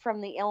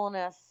 from the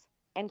illness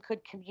and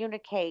could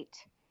communicate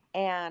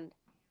and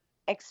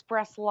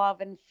express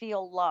love and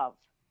feel love,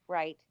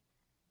 right?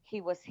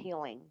 He was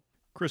healing.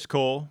 Chris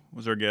Cole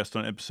was our guest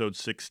on episode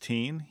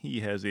 16. He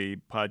has a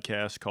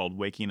podcast called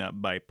Waking Up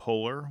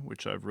Bipolar,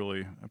 which I've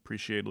really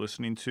appreciated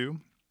listening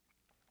to.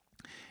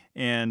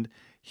 And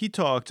he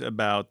talked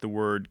about the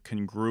word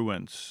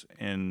congruence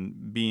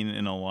and being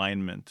in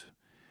alignment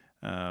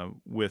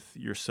with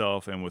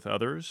yourself and with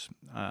others.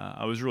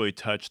 I was really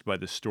touched by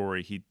the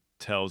story he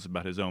tells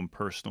about his own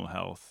personal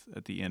health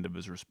at the end of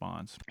his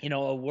response. You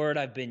know, a word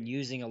I've been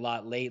using a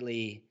lot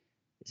lately,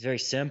 it's very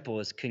simple,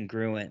 is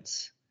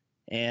congruence.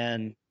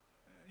 And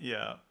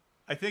yeah,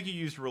 I think you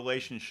used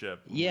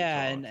relationship.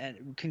 Yeah,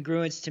 and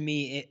congruence to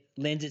me, it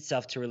lends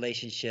itself to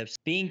relationships.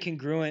 Being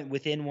congruent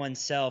within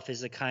oneself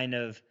is a kind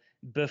of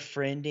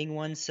befriending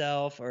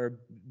oneself or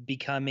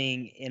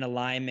becoming in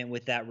alignment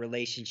with that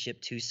relationship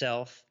to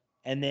self.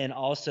 And then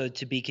also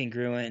to be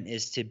congruent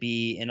is to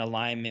be in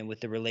alignment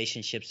with the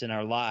relationships in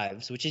our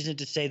lives, which isn't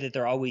to say that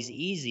they're always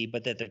easy,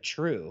 but that they're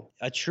true.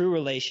 A true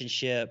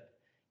relationship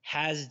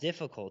has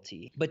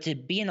difficulty, but to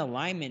be in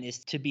alignment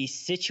is to be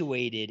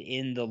situated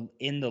in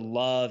the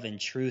love and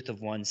truth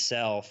of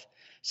oneself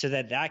so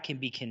that that can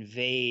be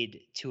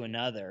conveyed to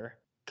another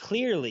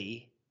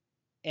clearly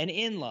and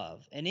in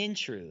love and in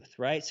truth,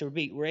 right? So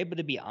we're able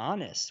to be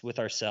honest with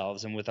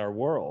ourselves and with our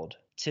world.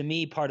 To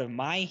me, part of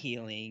my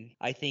healing,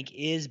 I think,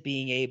 is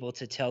being able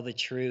to tell the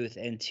truth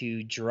and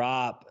to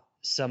drop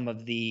some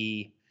of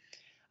the,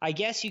 I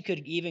guess you could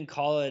even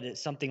call it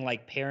something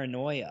like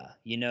paranoia,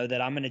 you know,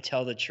 that I'm going to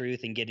tell the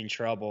truth and get in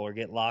trouble or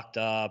get locked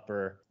up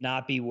or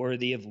not be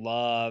worthy of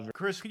love.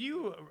 Chris, could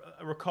you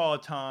recall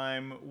a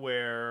time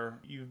where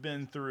you've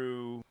been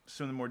through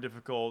some of the more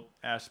difficult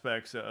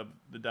aspects of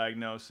the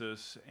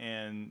diagnosis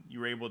and you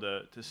were able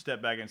to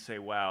step back and say,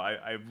 wow,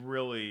 I've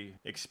really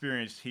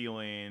experienced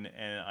healing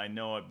and I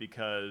know it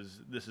because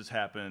this has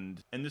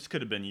happened, and this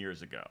could have been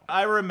years ago.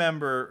 I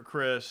remember,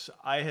 Chris,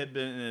 I had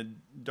been in a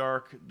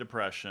dark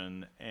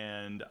depression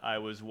and I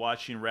was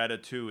watching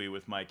Ratatouille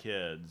with my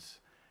kids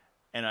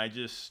and I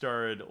just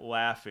started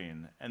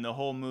laughing, and the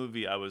whole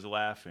movie I was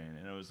laughing,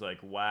 and it was like,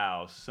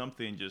 wow,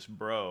 something just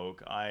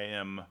broke. I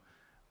am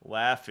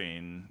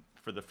laughing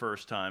for the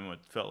first time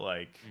what felt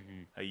like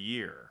a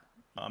year.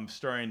 I'm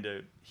starting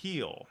to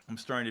heal. I'm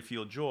starting to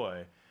feel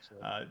joy.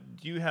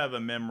 Do you have a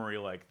memory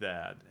like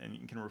that? And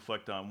you can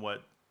reflect on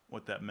what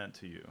that meant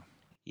to you.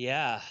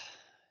 Yeah.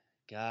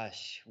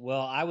 Gosh.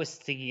 Well, I was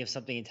thinking of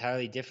something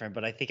entirely different,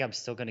 but I think I'm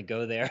still going to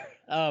go there.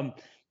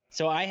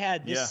 So I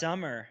had this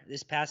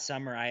past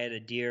summer, I had a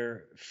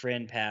dear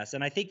friend pass,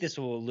 and I think this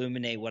will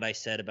illuminate what I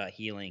said about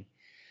healing.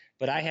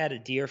 But I had a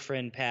dear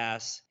friend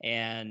pass,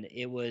 and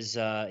it was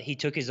he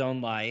took his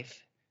own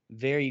life.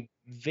 Very,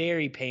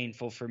 very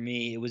painful for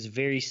me. It was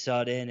very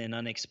sudden and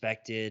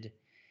unexpected.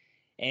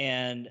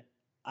 And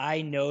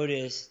I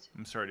noticed.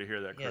 I'm sorry to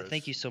hear that, Chris. Yeah,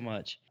 thank you so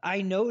much.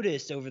 I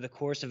noticed over the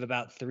course of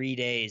about 3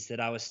 days that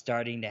I was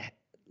starting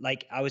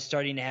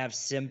to have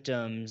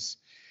symptoms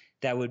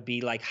that would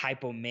be like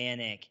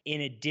hypomanic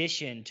in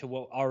addition to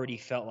what already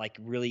felt like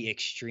really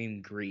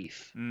extreme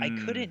grief. I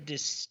couldn't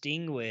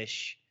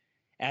distinguish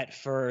at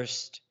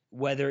first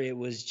whether it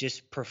was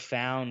just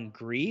profound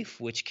grief,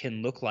 which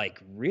can look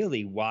like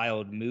really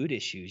wild mood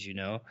issues, you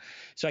know?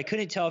 So I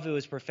couldn't tell if it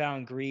was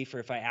profound grief or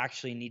if I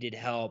actually needed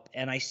help.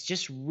 And I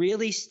just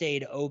really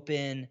stayed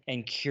open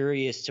and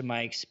curious to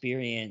my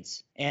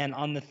experience. And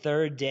on the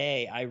third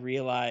day, I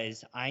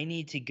realized I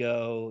need to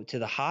go to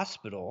the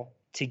hospital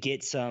to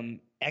get some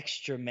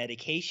extra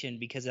medication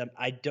because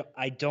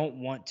I don't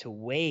want to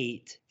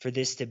wait for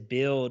this to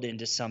build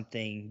into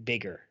something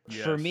bigger.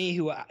 Yes. For me,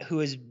 who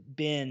has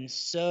been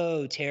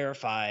so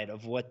terrified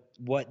of what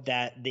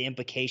the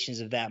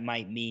implications of that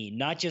might mean,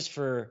 not just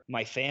for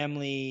my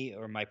family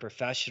or my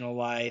professional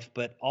life,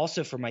 but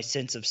also for my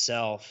sense of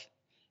self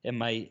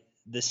and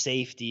the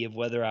safety of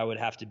whether I would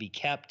have to be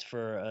kept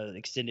for an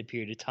extended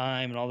period of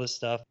time and all this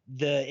stuff.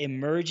 The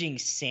emerging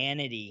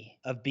sanity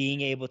of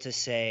being able to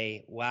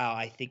say, wow,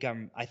 I think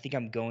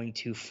I'm going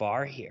too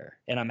far here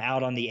and I'm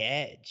out on the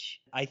edge.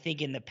 I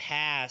think in the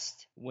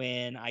past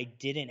when I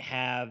didn't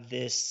have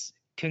this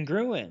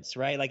congruence,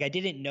 right? Like I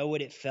didn't know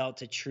what it felt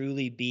to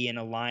truly be in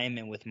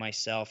alignment with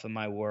myself and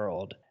my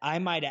world. I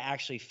might have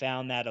actually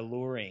found that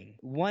alluring.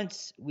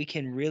 Once we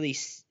can really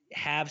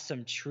have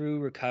some true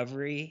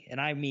recovery, and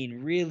I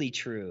mean really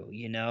true,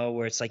 you know,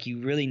 where it's like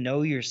you really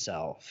know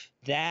yourself,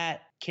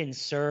 that can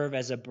serve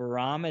as a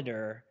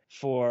barometer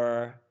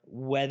for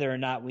whether or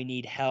not we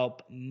need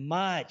help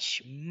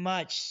much,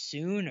 much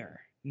sooner,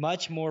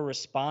 much more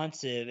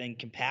responsive and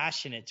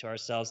compassionate to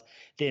ourselves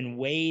than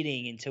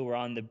waiting until we're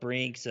on the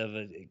brinks of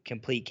a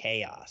complete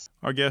chaos.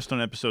 Our guest on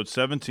episode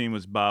 17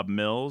 was Bob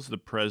Mills, the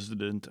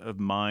president of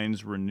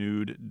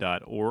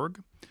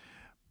mindsrenewed.org.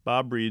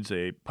 Bob reads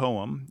a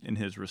poem in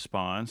his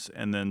response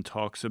and then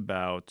talks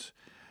about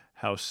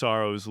how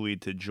sorrows lead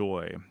to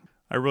joy.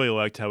 I really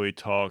liked how he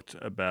talked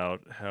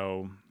about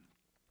how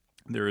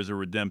there is a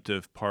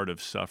redemptive part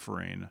of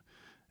suffering,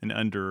 and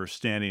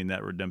understanding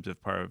that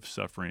redemptive part of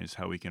suffering is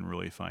how we can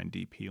really find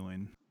deep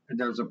healing.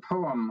 There's a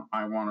poem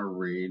I want to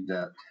read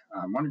that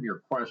one of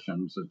your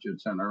questions that you'd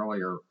sent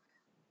earlier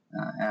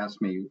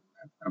asked me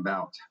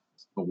about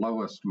the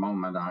lowest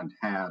moment I'd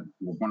had.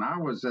 When I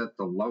was at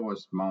the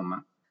lowest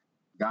moment,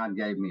 God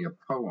gave me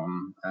a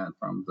poem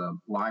from the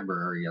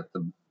library at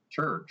the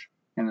church,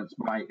 and it's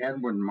by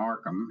Edwin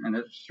Markham, and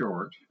it's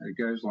short. It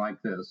goes like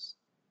this.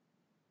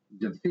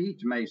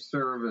 Defeat may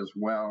serve as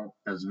well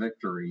as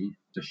victory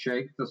to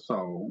shake the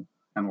soul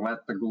and let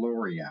the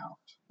glory out.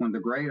 When the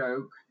great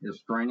oak is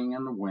straining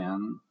in the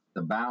wind,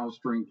 the boughs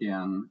drink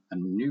in a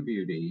new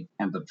beauty,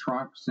 and the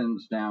trunk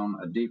sends down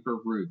a deeper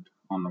root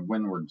on the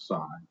windward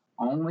side.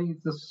 Only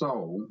the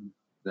soul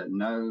that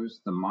knows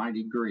the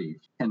mighty grief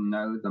can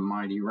know the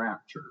mighty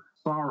rapture.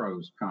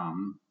 Sorrows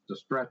come to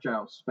stretch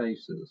out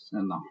spaces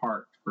in the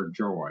heart for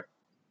joy.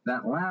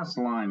 That last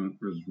line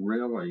was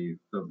really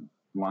the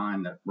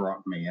line that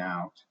brought me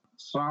out.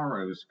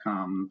 Sorrows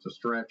come to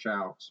stretch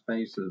out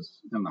spaces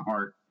in the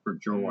heart for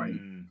joy.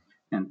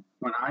 And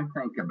when I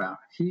think about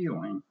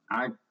healing,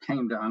 I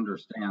came to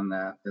understand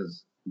that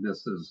as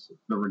this is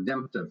the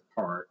redemptive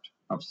part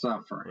of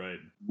suffering. Right.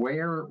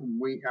 Where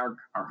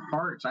our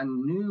hearts, I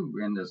knew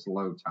in this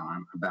low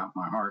time about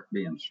my heart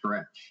being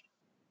stretched.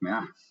 I mean,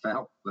 I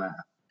felt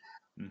that.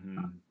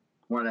 Mm-hmm.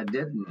 What I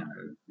didn't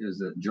know is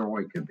that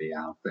joy could be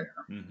out there.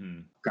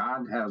 Mm-hmm.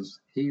 God has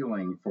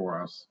healing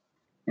for us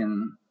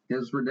in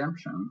his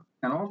redemption,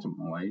 and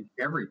ultimately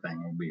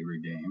everything will be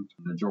redeemed.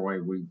 The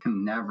joy we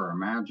can never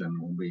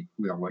imagine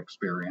we'll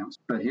experience,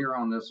 but here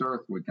on this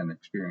earth we can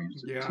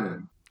experience it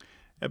too.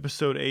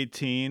 Episode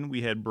 18,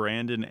 we had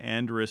Brandon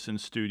Andrus in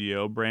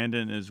studio.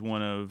 Brandon is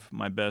one of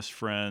my best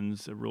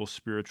friends, a real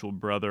spiritual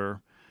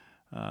brother.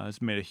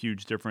 Has made a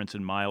huge difference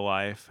in my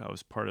life. I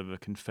was part of a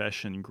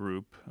confession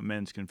group, a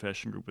men's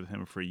confession group with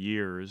him for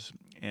years.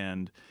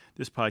 And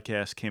this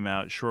podcast came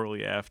out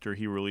shortly after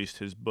he released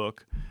his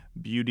book,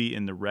 Beauty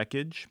in the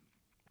Wreckage.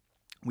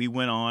 We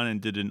went on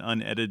and did an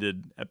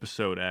unedited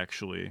episode,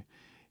 actually,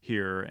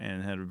 here,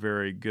 and had a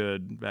very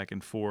good back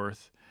and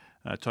forth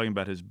talking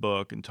about his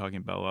book and talking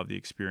about a lot of the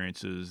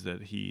experiences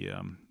that he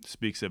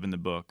speaks of in the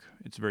book.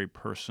 It's very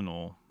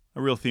personal.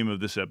 A real theme of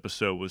this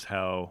episode was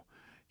how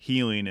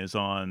healing is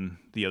on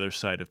the other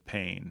side of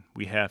pain.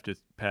 We have to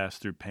pass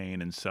through pain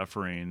and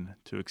suffering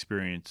to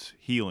experience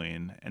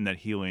healing, and that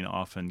healing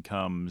often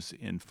comes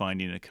in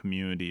finding a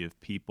community of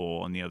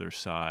people on the other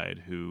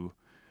side who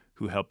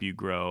help you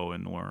grow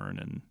and learn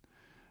and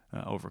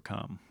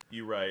overcome.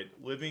 You write,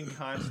 living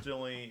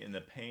constantly in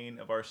the pain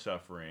of our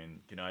suffering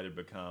can either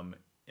become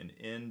an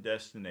end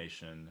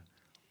destination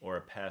or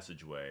a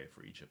passageway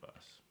for each of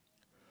us.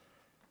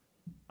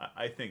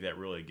 I think that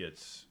really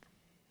gets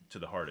to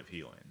the heart of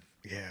healing.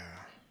 Yeah.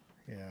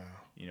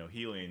 You know,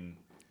 healing,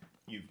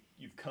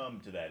 you've come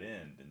to that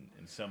end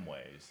in some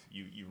ways.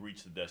 You've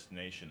reached the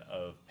destination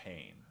of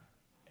pain.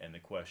 And the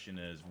question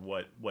is,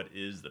 what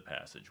is the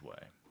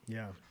passageway?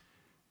 Yeah.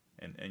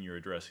 And you're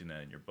addressing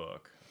that in your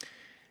book.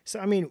 So,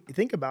 I mean,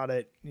 think about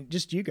it,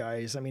 just you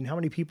guys. I mean, how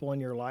many people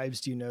in your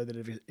lives do you know that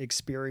have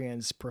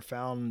experienced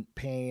profound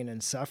pain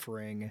and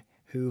suffering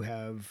who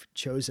have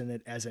chosen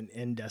it as an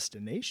end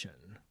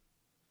destination?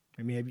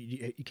 I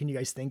mean, can you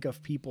guys think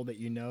of people that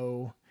you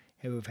know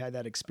who have had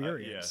that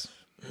experience?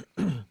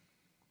 Yes.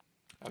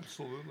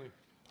 Absolutely.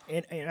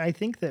 And I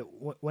think that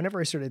whenever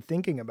I started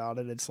thinking about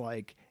it, it's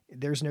like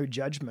there's no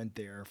judgment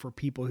there for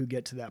people who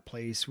get to that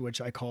place,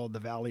 which I call the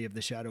valley of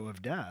the shadow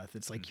of death.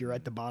 It's like you're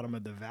at the bottom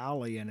of the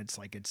valley and it's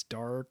like it's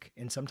dark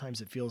and sometimes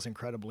it feels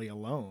incredibly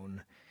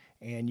alone.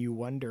 And you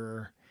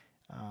wonder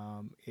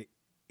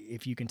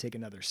if you can take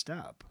another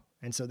step.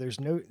 And so there's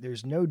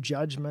no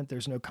judgment,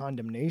 there's no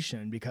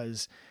condemnation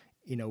because,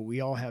 you know,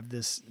 we all have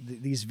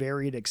these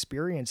varied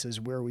experiences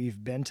where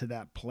we've been to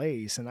that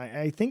place. And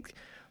I think,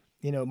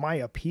 you know, my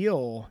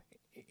appeal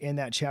in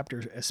that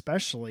chapter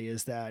especially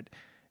is that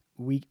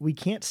we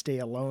can't stay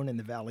alone in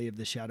the valley of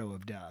the shadow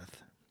of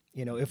death.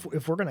 You know,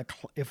 if we're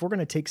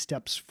gonna take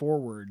steps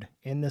forward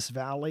in this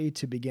valley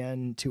to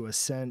begin to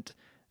ascend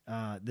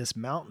this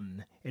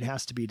mountain, it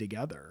has to be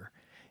together.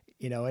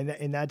 You know,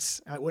 and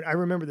that's I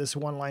remember this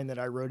one line that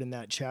I wrote in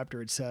that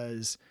chapter. It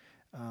says,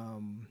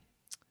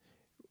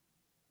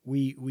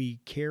 "We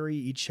carry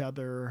each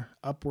other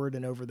upward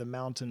and over the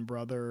mountain,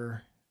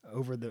 brother."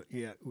 Over the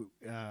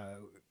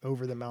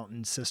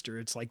mountain, sister.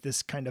 It's like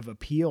this kind of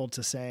appeal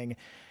to saying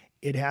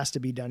it has to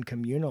be done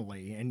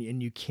communally,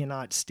 and you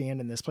cannot stand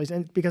in this place.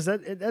 And because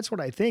that's what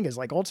I think is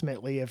like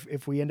ultimately,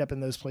 if we end up in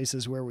those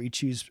places where we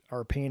choose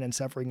our pain and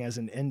suffering as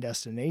an end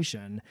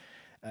destination,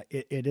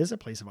 it is a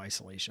place of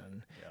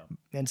isolation. Yeah.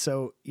 And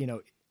so, you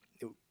know,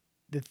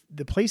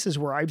 the places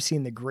where I've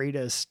seen the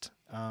greatest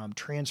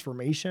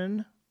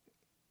transformation,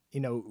 you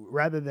know,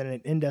 rather than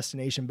an end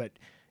destination, but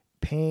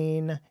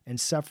pain and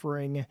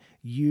suffering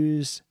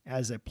used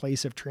as a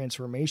place of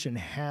transformation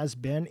has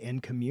been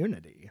in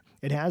community.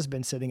 It has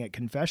been sitting at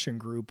confession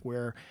group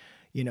where,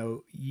 you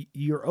know,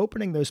 you're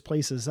opening those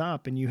places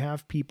up and you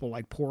have people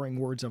like pouring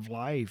words of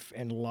life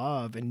and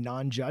love and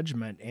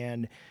non-judgment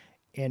and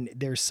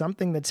there's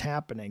something that's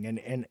happening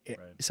and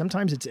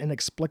sometimes it's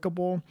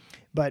inexplicable,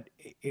 but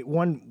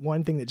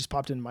one thing that just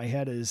popped into my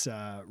head is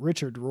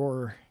Richard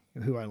Rohr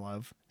who I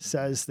love,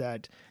 says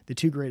that the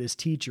two greatest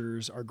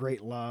teachers are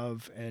great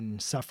love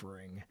and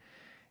suffering.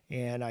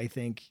 And I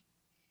think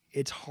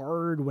it's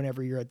hard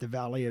whenever you're in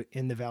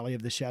the valley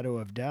of the shadow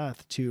of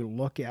death to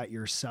look at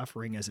your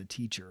suffering as a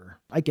teacher.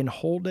 I can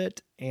hold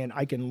it and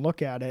I can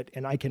look at it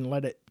and I can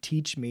let it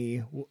teach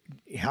me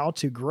how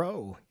to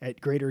grow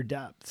at greater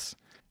depths.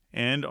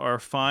 And our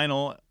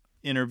final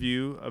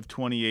interview of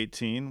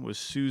 2018 was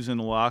Susan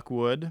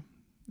Lockwood.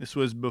 This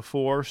was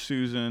before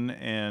Susan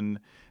and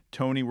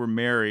Tony were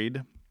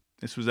married.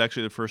 This was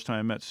actually the first time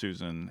I met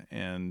Susan,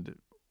 and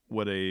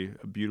what a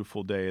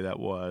beautiful day that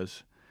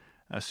was.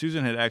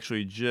 Susan had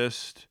actually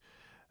just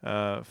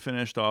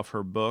finished off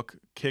her book,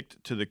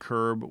 Kicked to the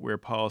Curb, Where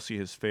Policy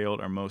Has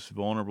Failed Our Most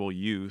Vulnerable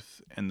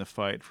Youth and the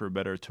Fight for a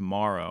Better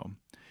Tomorrow.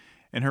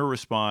 And her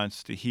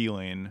response to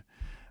healing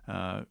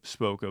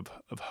spoke of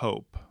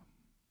hope.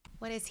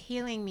 What does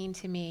healing mean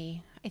to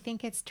me? I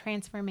think it's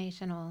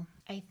transformational.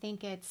 I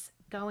think it's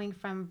going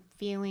from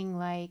feeling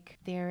like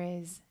there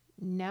is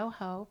no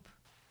hope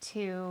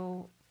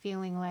to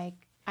feeling like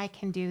I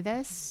can do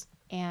this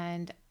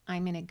and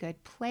I'm in a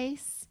good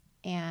place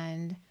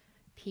and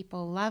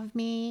people love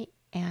me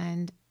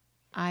and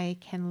I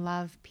can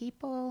love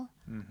people.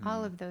 Mm-hmm.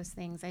 All of those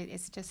things.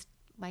 It's just,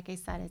 like I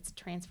said, it's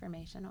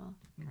transformational.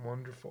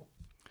 Wonderful.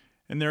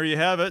 And there you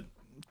have it.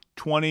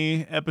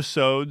 20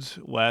 episodes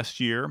last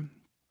year.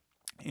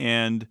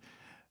 And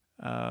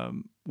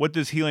what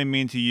does healing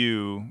mean to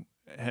you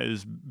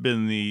has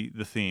been the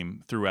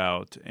theme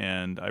throughout.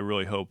 And I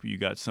really hope you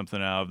got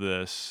something out of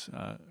this,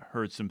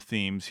 heard some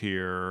themes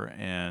here,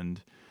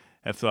 and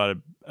have thought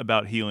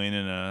about healing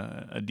in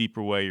a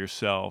deeper way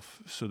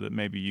yourself, so that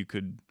maybe you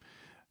could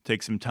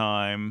take some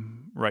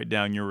time, write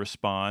down your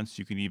response.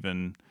 You can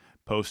even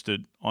post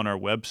it on our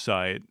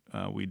website.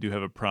 We do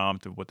have a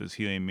prompt of what does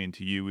healing mean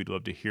to you. We'd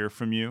love to hear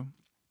from you.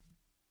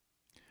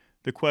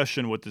 The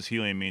question, what does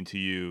healing mean to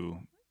you?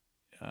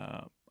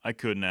 I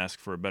couldn't ask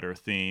for a better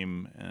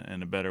theme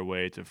and a better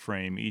way to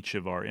frame each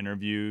of our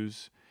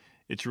interviews.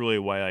 It's really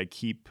why I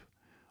keep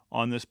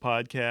on this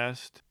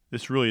podcast.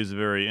 This really is a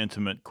very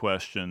intimate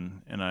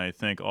question, and I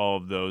thank all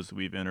of those that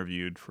we've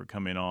interviewed for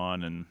coming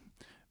on and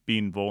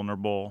being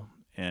vulnerable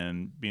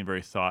and being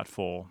very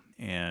thoughtful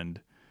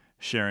and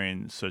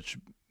sharing such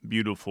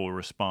beautiful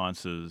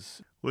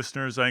responses.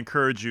 Listeners, I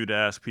encourage you to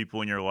ask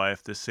people in your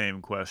life the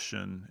same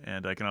question,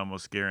 and I can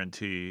almost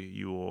guarantee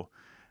you will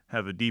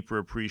have a deeper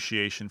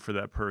appreciation for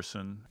that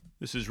person.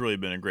 This has really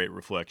been a great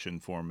reflection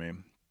for me.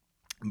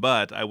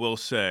 But I will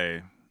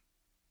say,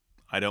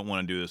 I don't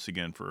want to do this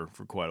again for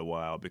quite a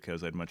while,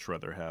 because I'd much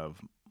rather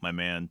have my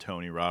man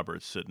Tony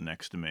Roberts sitting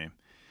next to me.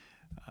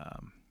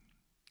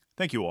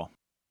 Thank you all.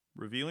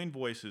 Revealing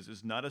Voices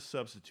is not a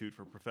substitute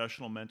for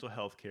professional mental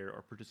health care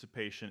or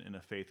participation in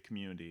a faith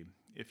community.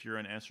 If your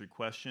unanswered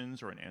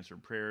questions or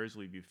unanswered prayers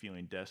leave you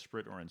feeling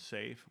desperate or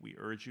unsafe, we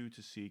urge you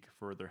to seek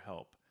further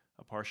help.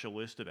 A partial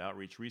list of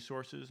outreach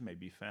resources may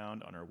be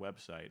found on our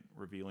website,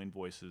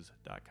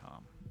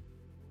 revealingvoices.com.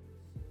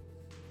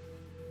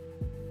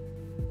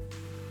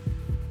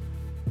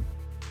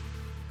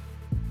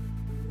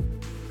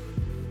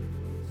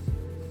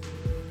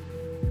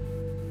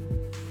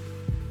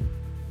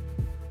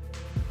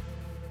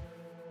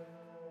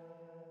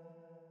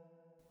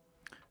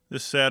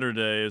 This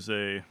Saturday is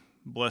a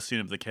blessing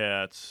of the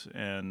cats,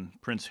 and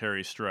Prince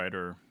Harry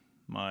Strider,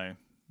 my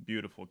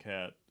beautiful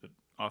cat that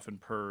often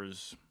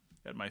purrs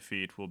at my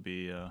feet, will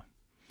be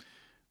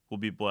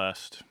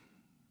blessed.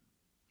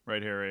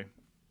 Right, Harry?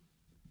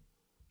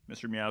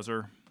 Mr.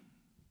 Meowser?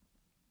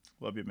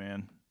 Love you,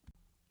 man.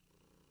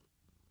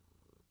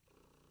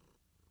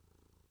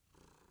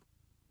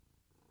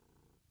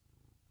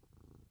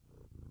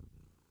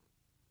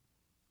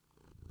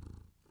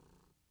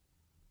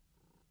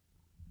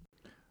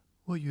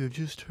 What you have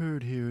just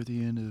heard here at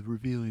the end of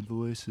Revealing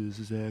Voices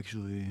is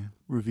actually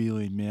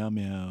Revealing Meow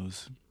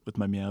Meows with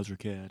my Meowser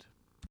cat.